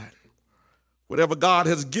person. Whatever God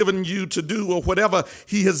has given you to do or whatever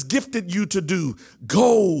he has gifted you to do,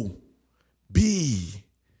 go be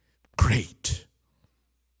great.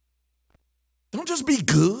 Don't just be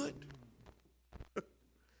good.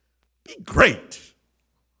 Be great.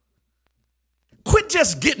 Quit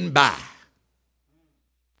just getting by.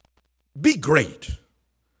 Be great.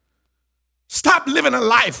 Stop living a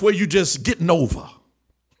life where you're just getting over.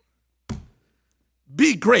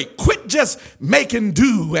 Be great. Quit just making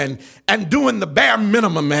do and doing the bare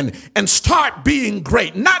minimum and start being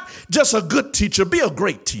great. Not just a good teacher, be a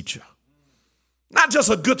great teacher. Not just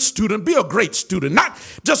a good student, be a great student. Not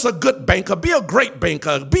just a good banker, be a great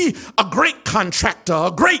banker. Be a great contractor,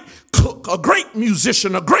 a great cook, a great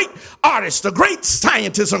musician, a great artist, a great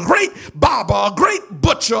scientist, a great barber, a great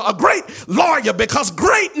butcher, a great lawyer, because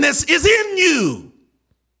greatness is in you.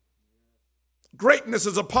 Greatness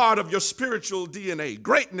is a part of your spiritual DNA.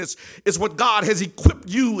 Greatness is what God has equipped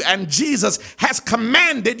you and Jesus has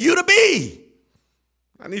commanded you to be.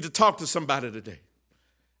 I need to talk to somebody today.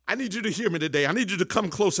 I need you to hear me today. I need you to come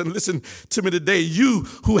close and listen to me today. You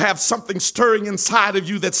who have something stirring inside of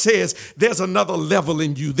you that says there's another level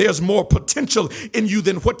in you. There's more potential in you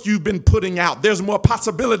than what you've been putting out. There's more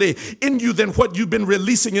possibility in you than what you've been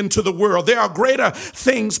releasing into the world. There are greater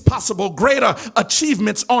things possible, greater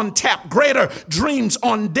achievements on tap, greater dreams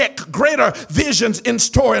on deck, greater visions in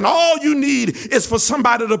store. And all you need is for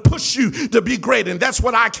somebody to push you to be great. And that's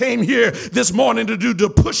what I came here this morning to do, to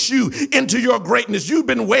push you into your greatness. You've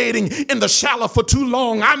been waiting in the shallow for too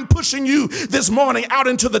long. I'm pushing you this morning out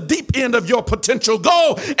into the deep end of your potential.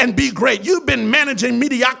 Go and be great. You've been managing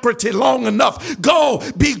mediocrity long enough. Go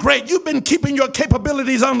be great. You've been keeping your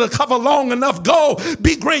capabilities undercover long enough. Go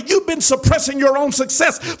be great. You've been suppressing your own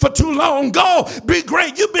success for too long. Go be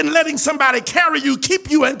great. You've been letting somebody carry you, keep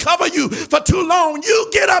you, and cover you for too long. You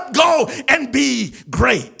get up, go and be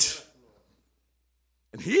great.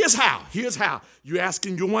 And here's how. You're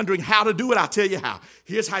asking, you're wondering how to do it. I'll tell you how.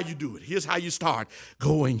 Here's how you do it. Here's how you start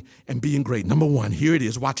going and being great. Number one, here it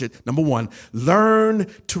is. Watch it. Number one, learn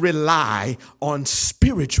to rely on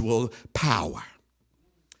spiritual power.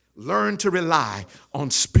 Learn to rely on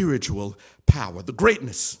spiritual power. The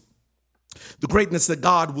greatness that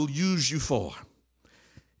God will use you for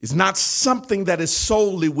is not something that is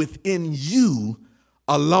solely within you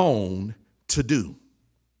alone to do.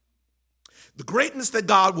 The greatness that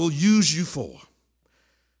God will use you for,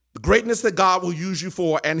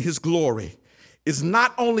 and his glory is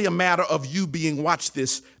not only a matter of you being, watch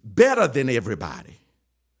this, better than everybody.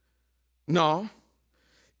 No,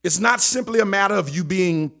 it's not simply a matter of you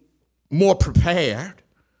being more prepared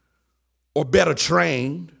or better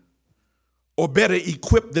trained or better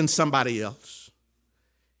equipped than somebody else.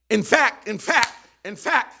 In fact,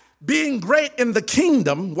 being great in the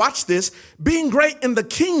kingdom, watch this, being great in the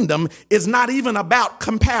kingdom is not even about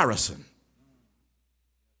comparison.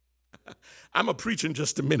 I'm a preach in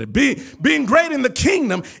just a minute. Being great in the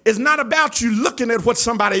kingdom is not about you looking at what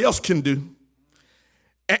somebody else can do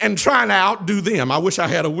and trying to outdo them. I wish I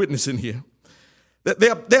had a witness in here.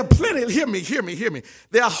 There are plenty, hear me.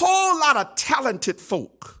 There are a whole lot of talented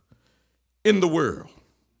folk in the world.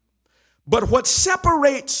 But what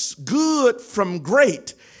separates good from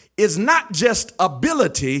great is not just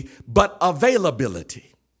ability, but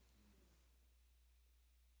availability.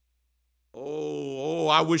 Oh,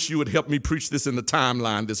 I wish you would help me preach this in the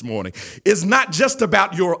timeline this morning. It's not just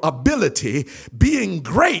about your ability. Being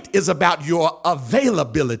great is about your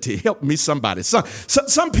availability. Help me, somebody.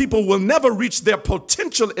 Some people will never reach their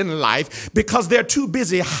potential in life because they're too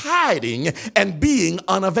busy hiding and being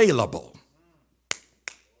unavailable.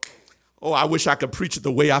 Oh, I wish I could preach it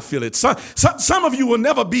the way I feel it. Some of you will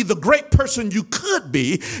never be the great person you could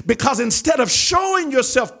be because instead of showing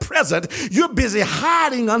yourself present, you're busy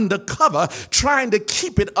hiding under cover, trying to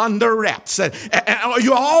keep it under wraps. And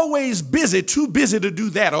you're always busy, too busy to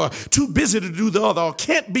do that, or too busy to do the other, or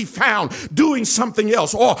can't be found doing something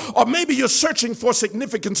else. Or maybe you're searching for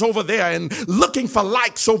significance over there and looking for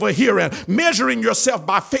likes over here and measuring yourself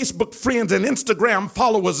by Facebook friends and Instagram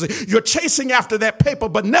followers. You're chasing after that paper,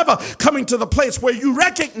 but never coming to the place where you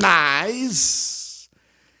recognize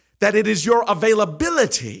that it is your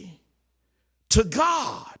availability to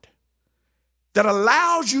God that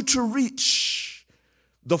allows you to reach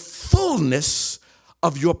the fullness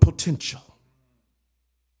of your potential.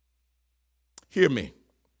 Hear me.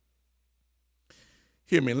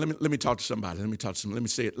 Let me talk to somebody. Let me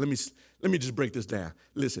say it. Let me just break this down.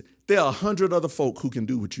 Listen, there are 100 other folk who can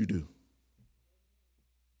do what you do.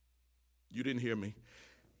 You didn't hear me.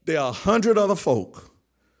 There are 100 other folk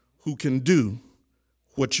who can do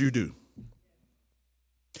what you do.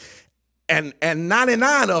 And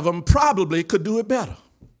 99 of them probably could do it better.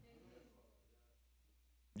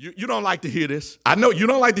 You don't like to hear this. I know you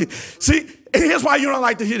don't like to. See, here's why you don't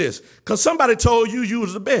like to hear this. Because somebody told you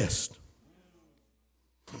was the best.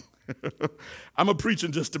 I'm going to preach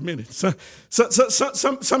in just a minute.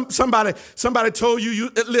 Somebody told you,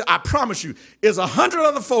 I promise you, there's 100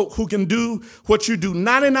 other folk who can do what you do.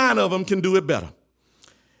 99 of them can do it better.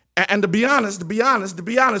 And to be honest, we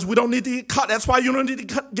don't need to get caught. That's why you don't need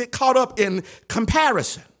to get caught up in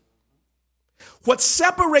comparison. What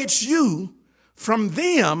separates you from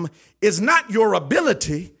them is not your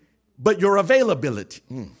ability, but your availability.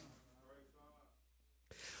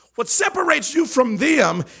 What separates you from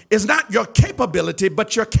them is not your capability,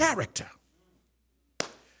 but your character.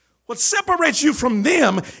 What separates you from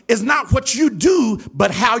them is not what you do,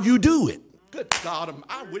 but how you do it. Good God,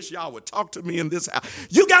 I wish y'all would talk to me in this house.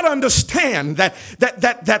 You got to understand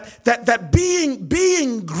that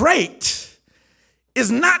being great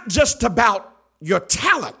is not just about your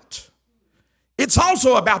talent. It's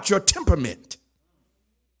also about your temperament.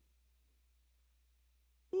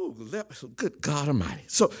 Good God Almighty.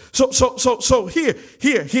 So here.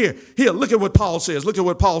 Look at what Paul says. Look at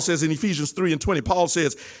what Paul says in Ephesians 3:20. Paul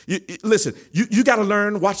says, listen, you got to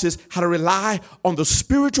learn, watch this, how to rely on the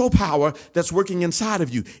spiritual power that's working inside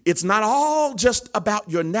of you. It's not all just about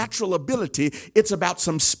your natural ability. It's about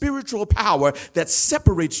some spiritual power that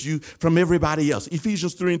separates you from everybody else.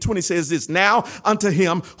 Ephesians 3:20 says this, now unto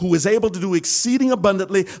him who is able to do exceeding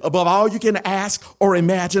abundantly above all you can ask or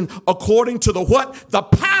imagine, according to the what? The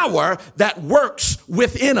power that works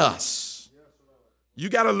within us. You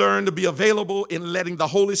got to learn to be available in letting the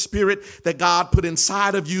Holy Spirit that God put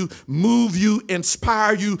inside of you move you,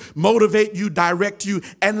 inspire you, motivate you, direct you,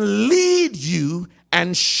 and lead you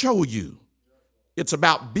and show you. It's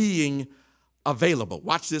about being available.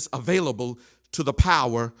 Watch this, available to the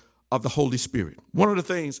power of the Holy Spirit. One of the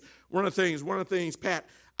things, Pat,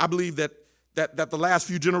 I believe that the last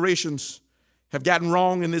few generations have gotten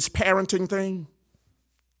wrong in this parenting thing.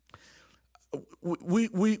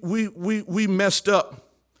 We messed up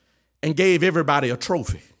and gave everybody a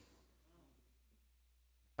trophy.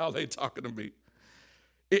 How are they talking to me?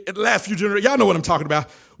 The last few generations, y'all know what I'm talking about.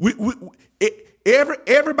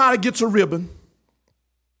 Everybody gets a ribbon.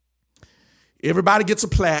 Everybody gets a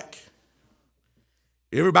plaque.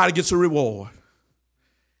 Everybody gets a reward.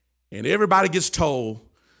 And everybody gets told,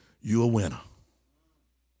 you're a winner.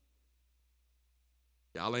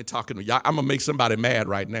 Y'all ain't talking to y'all. I'm going to make somebody mad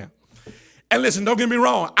right now. And listen, don't get me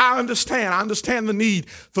wrong. I understand the need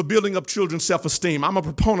for building up children's self-esteem. I'm a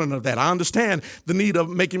proponent of that. I understand the need of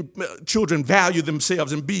making children value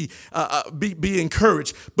themselves and be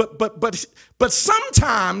encouraged. But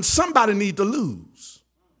sometimes somebody needs to lose.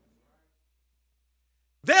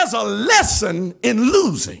 There's a lesson in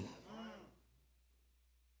losing.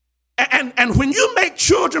 And when you make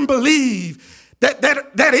children believe that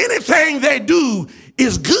anything they do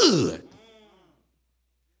is good,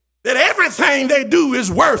 that everything they do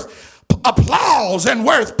is worth applause and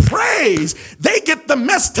worth praise, they get the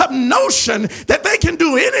messed up notion that they can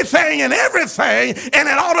do anything and everything and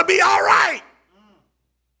it ought to be all right.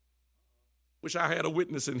 Wish I had a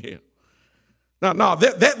witness in here. No,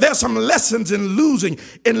 there's some lessons in losing.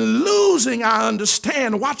 In losing, I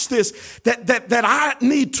understand, watch this, that I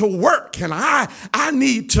need to work and I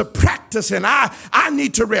need to practice and I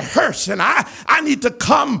need to rehearse and I need to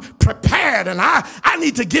come prepared and I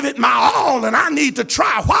need to give it my all and I need to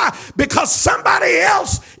try. Why? Because somebody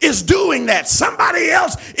else is doing that. Somebody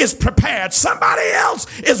else is prepared. Somebody else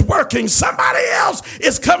is working. Somebody else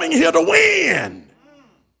is coming here to win.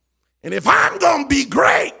 And if I'm going to be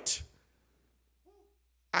great,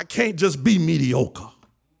 I can't just be mediocre.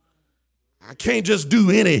 I can't just do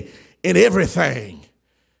any and everything.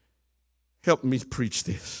 Help me preach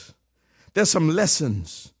this. There's some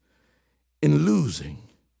lessons in losing.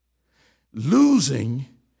 Losing,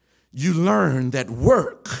 you learn that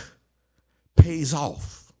work pays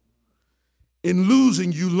off. In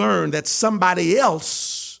losing, you learn that somebody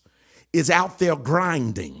else is out there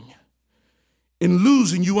grinding. In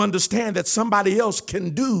losing, you understand that somebody else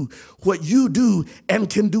can do what you do and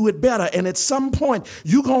can do it better. And at some point,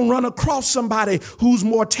 you're going to run across somebody who's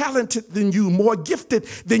more talented than you, more gifted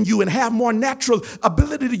than you, and have more natural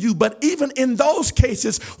ability to you. But even in those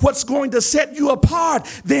cases, what's going to set you apart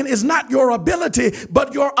then is not your ability,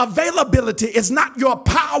 but your availability. It's not your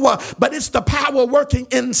power, but it's the power working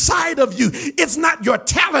inside of you. It's not your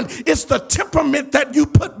talent. It's the temperament that you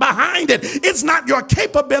put behind it. It's not your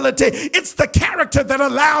capability. It's the character that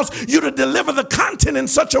allows you to deliver the content in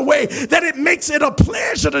such a way that it makes it a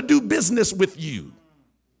pleasure to do business with you.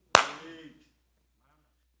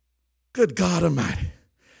 Good God Almighty.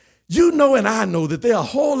 You know and I know that there are a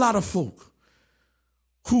whole lot of folk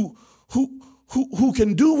who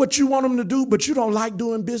can do what you want them to do, but you don't like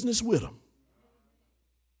doing business with them.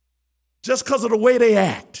 Just because of the way they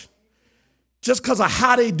act. Just because of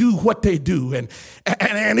how they do what they do.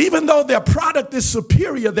 And even though their product is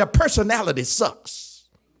superior, their personality sucks.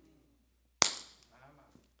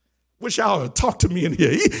 Wish y'all would talk to me in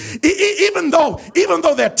here. Even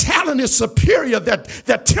though their talent is superior,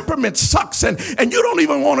 their temperament sucks, and you don't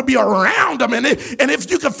even want to be around them. And if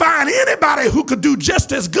you could find anybody who could do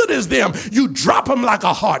just as good as them, you drop them like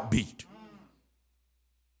a heartbeat.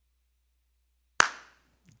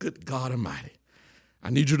 Good God Almighty. I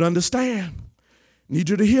need you to understand. I need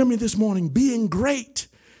you to hear me this morning. Being great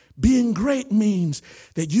means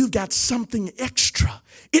that you've got something extra.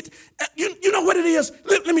 You know what it is?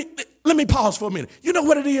 Let me pause for a minute. You know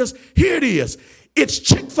what it is? Here it is. It's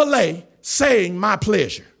Chick-fil-A saying my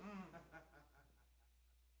pleasure.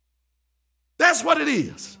 That's what it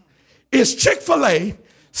is. It's Chick-fil-A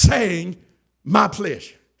saying my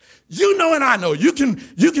pleasure. You know and I know. You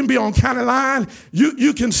can be on county line.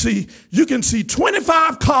 You can see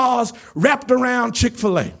 25 cars wrapped around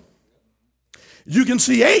Chick-fil-A. You can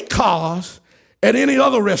see 8 cars at any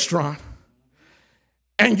other restaurant.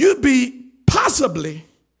 And you'd be possibly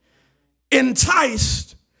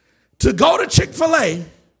enticed to go to Chick-fil-A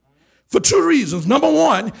for 2 reasons. Number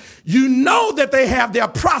one, you know that they have their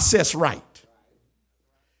process right.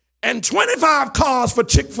 And 25 cars for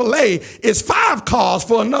Chick-fil-A is 5 cars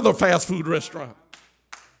for another fast food restaurant.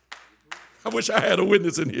 I wish I had a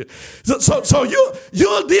witness in here. So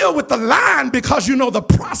you'll deal with the line because you know the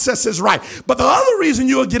process is right. But the other reason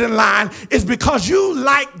you'll get in line is because you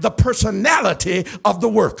like the personality of the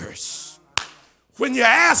workers. When you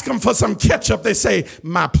ask them for some ketchup, they say,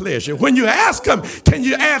 my pleasure. When you ask them, can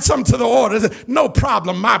you add something to the order? They say, no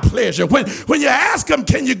problem, my pleasure. When you ask them,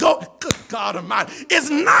 can you go? Good God Almighty.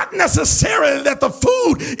 It's not necessarily that the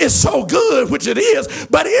food is so good, which it is,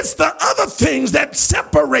 but it's the other things that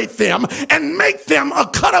separate them and make them a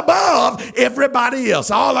cut above everybody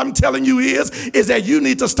else. All I'm telling you is that you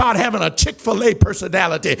need to start having a Chick-fil-A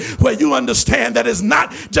personality where you understand that it's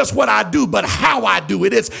not just what I do, but how I do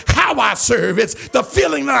it. It's how I serve. It's the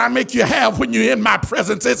feeling that I make you have when you're in my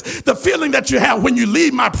presence. It's the feeling that you have when you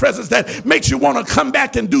leave my presence that makes you want to come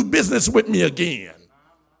back and do business with me again.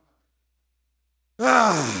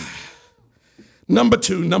 Number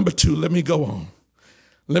two, let me go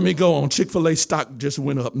on. Chick-fil-A stock just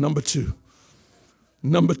went up. Number two.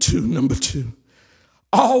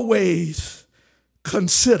 Always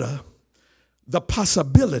consider the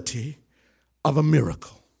possibility of a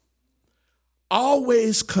miracle.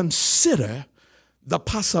 Always consider the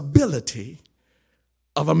possibility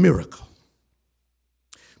of a miracle.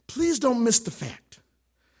 Please don't miss the fact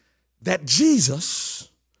that Jesus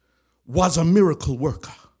was a miracle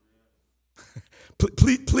worker.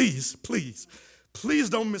 Please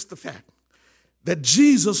don't miss the fact that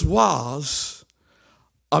Jesus was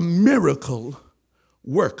a miracle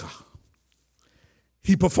worker.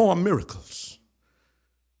 He performed miracles.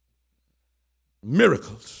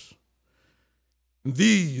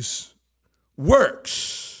 These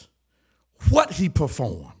works, what he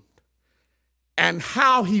performed and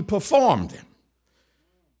how he performed them,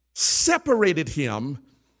 separated him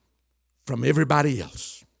from everybody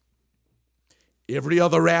else. Every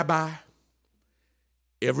other rabbi,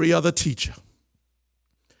 every other teacher.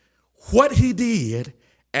 What he did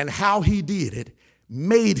and how he did it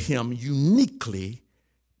made him uniquely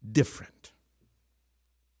different.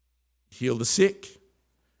 He healed the sick.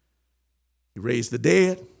 He raised the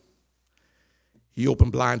dead. He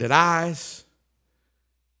opened blinded eyes.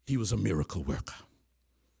 He was a miracle worker.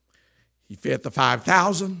 He fed the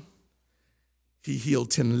 5,000. He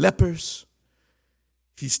healed 10 lepers.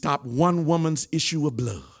 He stopped one woman's issue of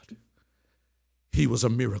blood. He was a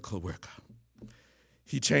miracle worker.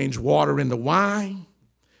 He changed water into wine.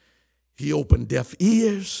 He opened deaf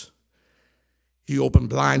ears. He opened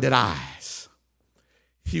blinded eyes.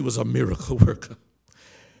 He was a miracle worker.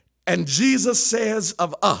 And Jesus says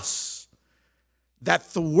of us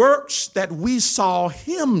that the works that we saw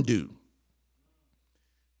him do,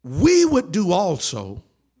 we would do also,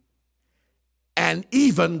 and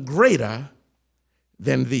even greater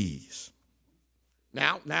than these.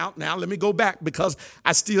 Now, let me go back because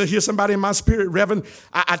I still hear somebody in my spirit. Reverend,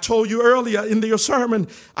 I told you earlier in your sermon,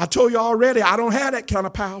 I told you already, I don't have that kind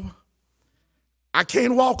of power. I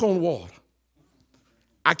can't walk on water.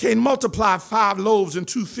 I can't multiply 5 loaves and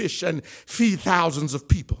 2 fish and feed thousands of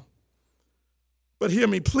people. But hear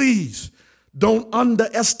me, please, don't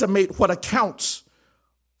underestimate what accounts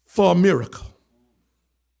for a miracle.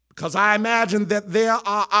 Because I imagine that there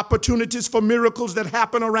are opportunities for miracles that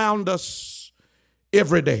happen around us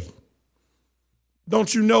every day.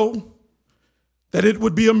 Don't you know that it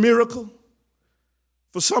would be a miracle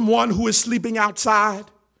for someone who is sleeping outside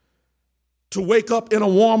to wake up in a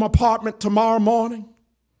warm apartment tomorrow morning?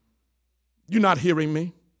 You're not hearing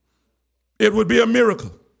me. It would be a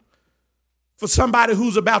miracle for somebody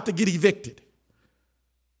who's about to get evicted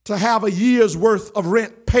to have a year's worth of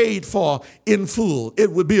rent paid for in full.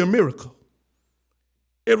 It would be a miracle.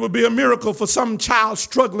 It would be a miracle for some child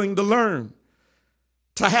struggling to learn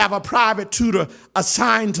to have a private tutor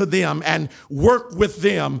assigned to them and work with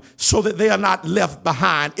them so that they are not left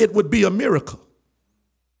behind. It would be a miracle.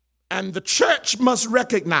 And the church must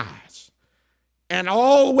recognize and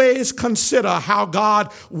always consider how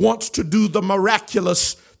God wants to do the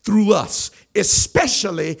miraculous through us,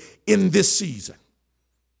 especially in this season.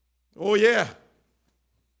 Oh yeah,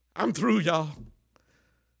 I'm through, y'all.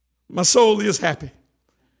 My soul is happy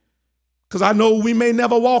because I know we may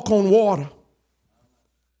never walk on water,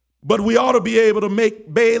 but we ought to be able to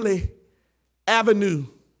make Bailey Avenue,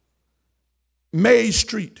 May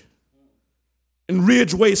Street, and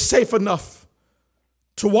Ridgeway safe enough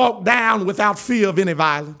to walk down without fear of any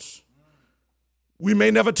violence. We may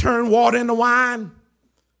never turn water into wine,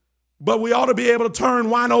 but we ought to be able to turn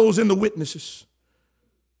winos into witnesses.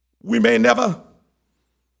 We may never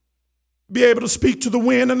be able to speak to the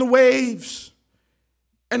wind and the waves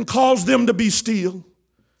and cause them to be still,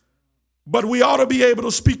 but we ought to be able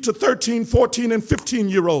to speak to 13, 14, and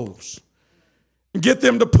 15-year-olds and get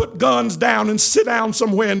them to put guns down and sit down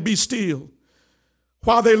somewhere and be still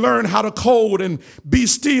while they learn how to code, and be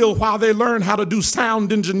still while they learn how to do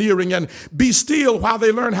sound engineering, and be still while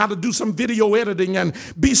they learn how to do some video editing, and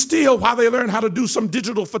be still while they learn how to do some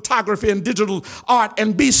digital photography and digital art,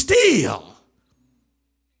 and be still.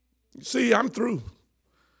 You see, I'm through.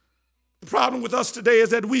 The problem with us today is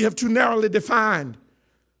that we have too narrowly defined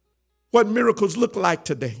what miracles look like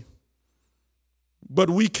today. But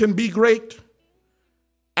we can be great,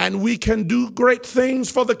 and we can do great things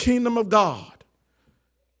for the kingdom of God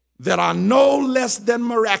that are no less than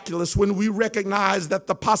miraculous when we recognize that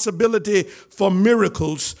the possibility for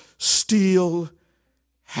miracles still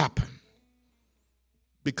happen.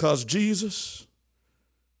 Because Jesus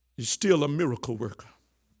is still a miracle worker.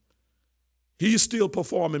 He's still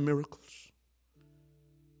performing miracles.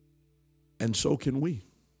 And so can we.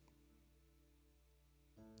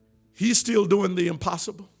 He's still doing the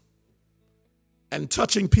impossible and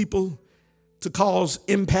touching people to cause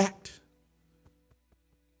impact.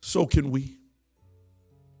 So can we.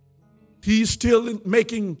 He's still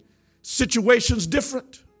making situations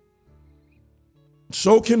different.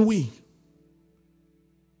 So can we.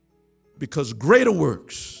 Because greater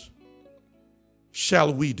works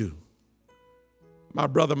shall we do. My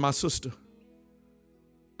brother, my sister,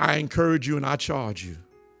 I encourage you and I charge you,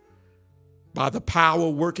 by the power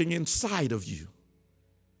working inside of you,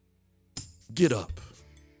 get up,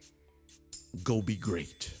 go be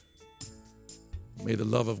great. May the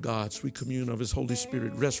love of God, sweet communion of his Holy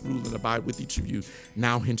Spirit rest, rule, and abide with each of you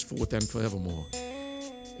now, henceforth, and forevermore.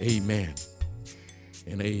 Amen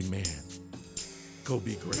and amen. Go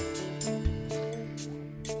be great.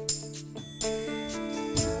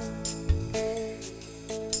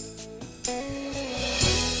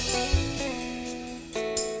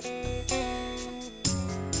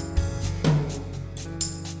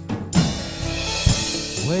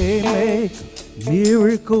 Waymaker,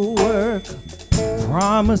 miracle worker,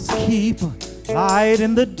 promise keeper, light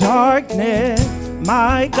in the darkness.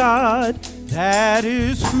 My God, that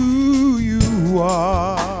is who you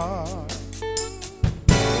are.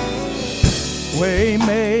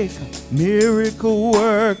 Waymaker, miracle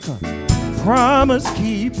worker, promise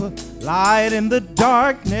keeper, light in the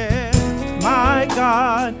darkness. My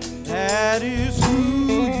God, that is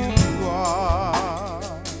who you are.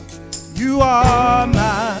 You are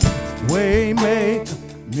my waymaker,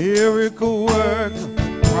 miracle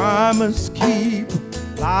worker, promise keeper,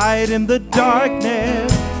 light in the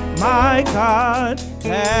darkness. My God,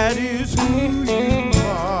 that is who you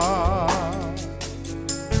are.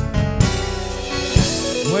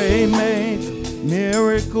 Waymaker,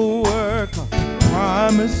 miracle worker,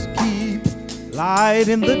 promise keeper, light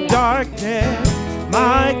in the darkness.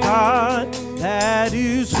 My God, that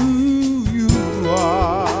is who you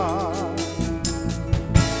are.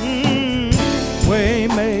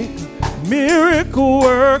 Waymaker, miracle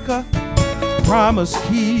worker, promise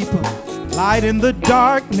keeper, light in the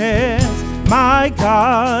darkness. My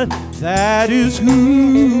God, that is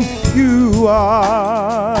who you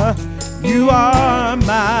are. You are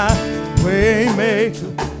my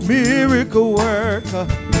waymaker, miracle worker,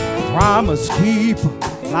 promise keeper,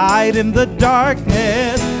 light in the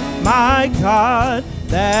darkness. My God,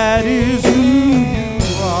 that is who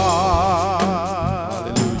you are.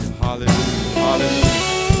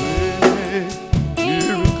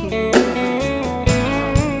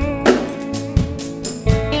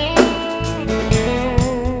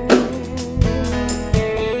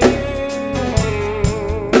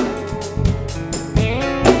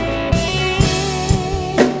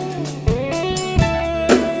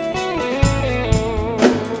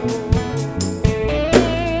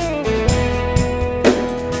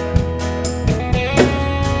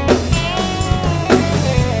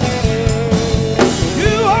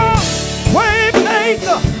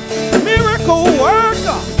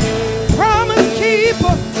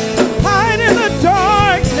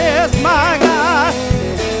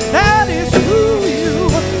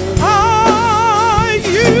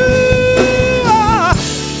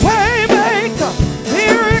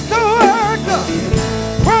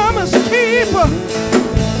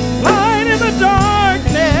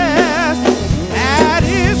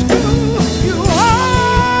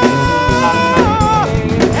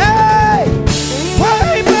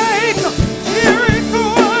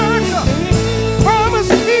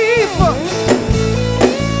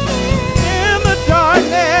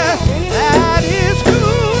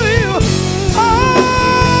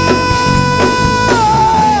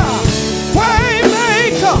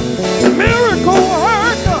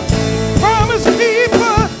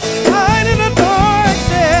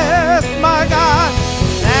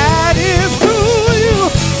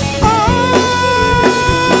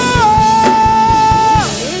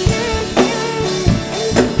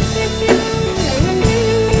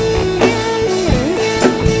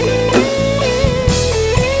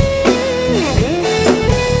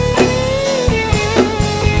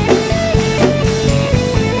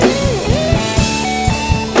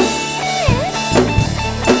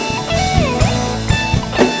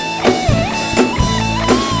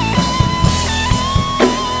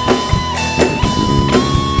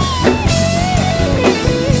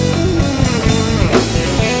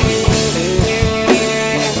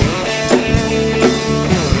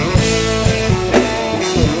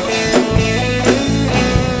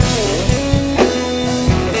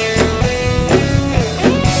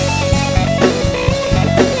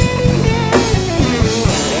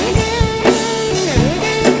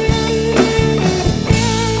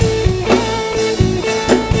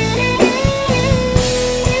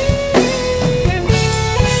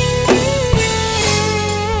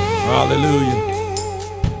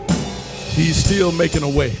 still making a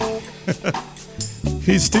way.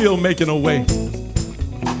 He's still making a way.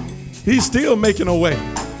 He's still making a way.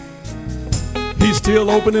 He's still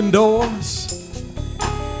opening doors.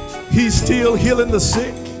 He's still healing the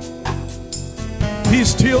sick. He's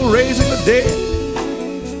still raising the dead.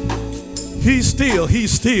 He's still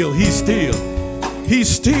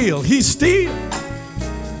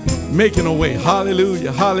making a way.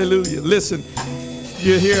 Hallelujah, hallelujah. Listen,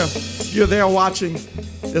 you're here, you're there watching.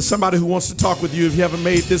 There's somebody who wants to talk with you. If you haven't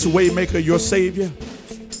made this Waymaker your Savior,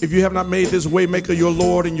 if you have not made this Waymaker your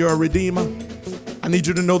Lord and your Redeemer, I need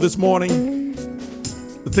you to know this morning,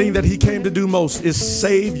 the thing that he came to do most is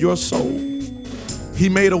save your soul. He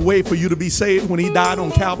made a way for you to be saved when he died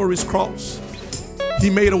on Calvary's cross. He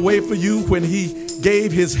made a way for you when he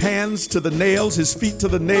gave his hands to the nails, his feet to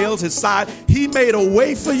the nails, his side. He made a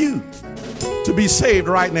way for you to be saved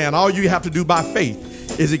right now. And all you have to do by faith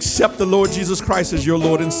is accept the Lord Jesus Christ as your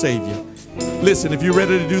Lord and Savior. Listen, if you're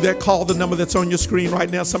ready to do that, call the number that's on your screen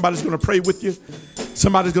right now. Somebody's going to pray with you.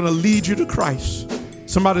 Somebody's going to lead you to Christ.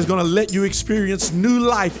 Somebody's going to let you experience new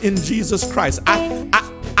life in Jesus Christ.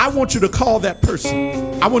 I want you to call that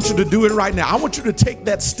person. I want you to do it right now. I want you to take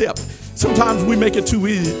that step. Sometimes we make it too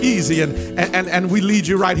easy and we lead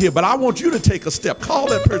you right here. But I want you to take a step. Call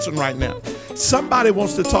that person right now. Somebody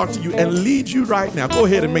wants to talk to you and lead you right now. Go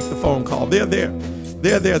ahead and make the phone call. They're there.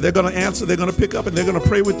 They're there. They're going to answer. They're going to pick up and they're going to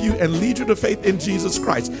pray with you and lead you to faith in Jesus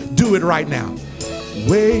Christ. Do it right now.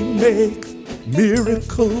 Way make,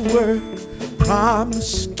 miracle work,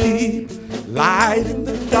 promise keep, light in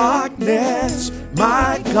the darkness.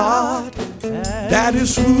 My God, that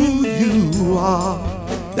is who you are.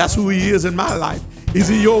 That's who he is in my life. Is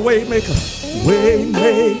he your way maker? Way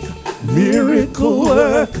make, miracle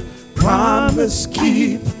work, promise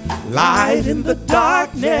keep, light in the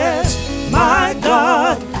darkness. My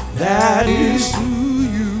God, that is who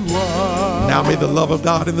you are. Now may the love of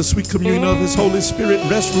God and the sweet communion of his Holy Spirit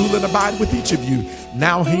rest, rule, and abide with each of you,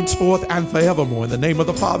 now, henceforth, and forevermore. In the name of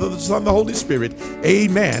the Father, the Son, and the Holy Spirit.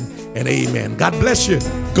 Amen and amen. God bless you.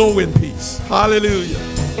 Go in peace. Hallelujah.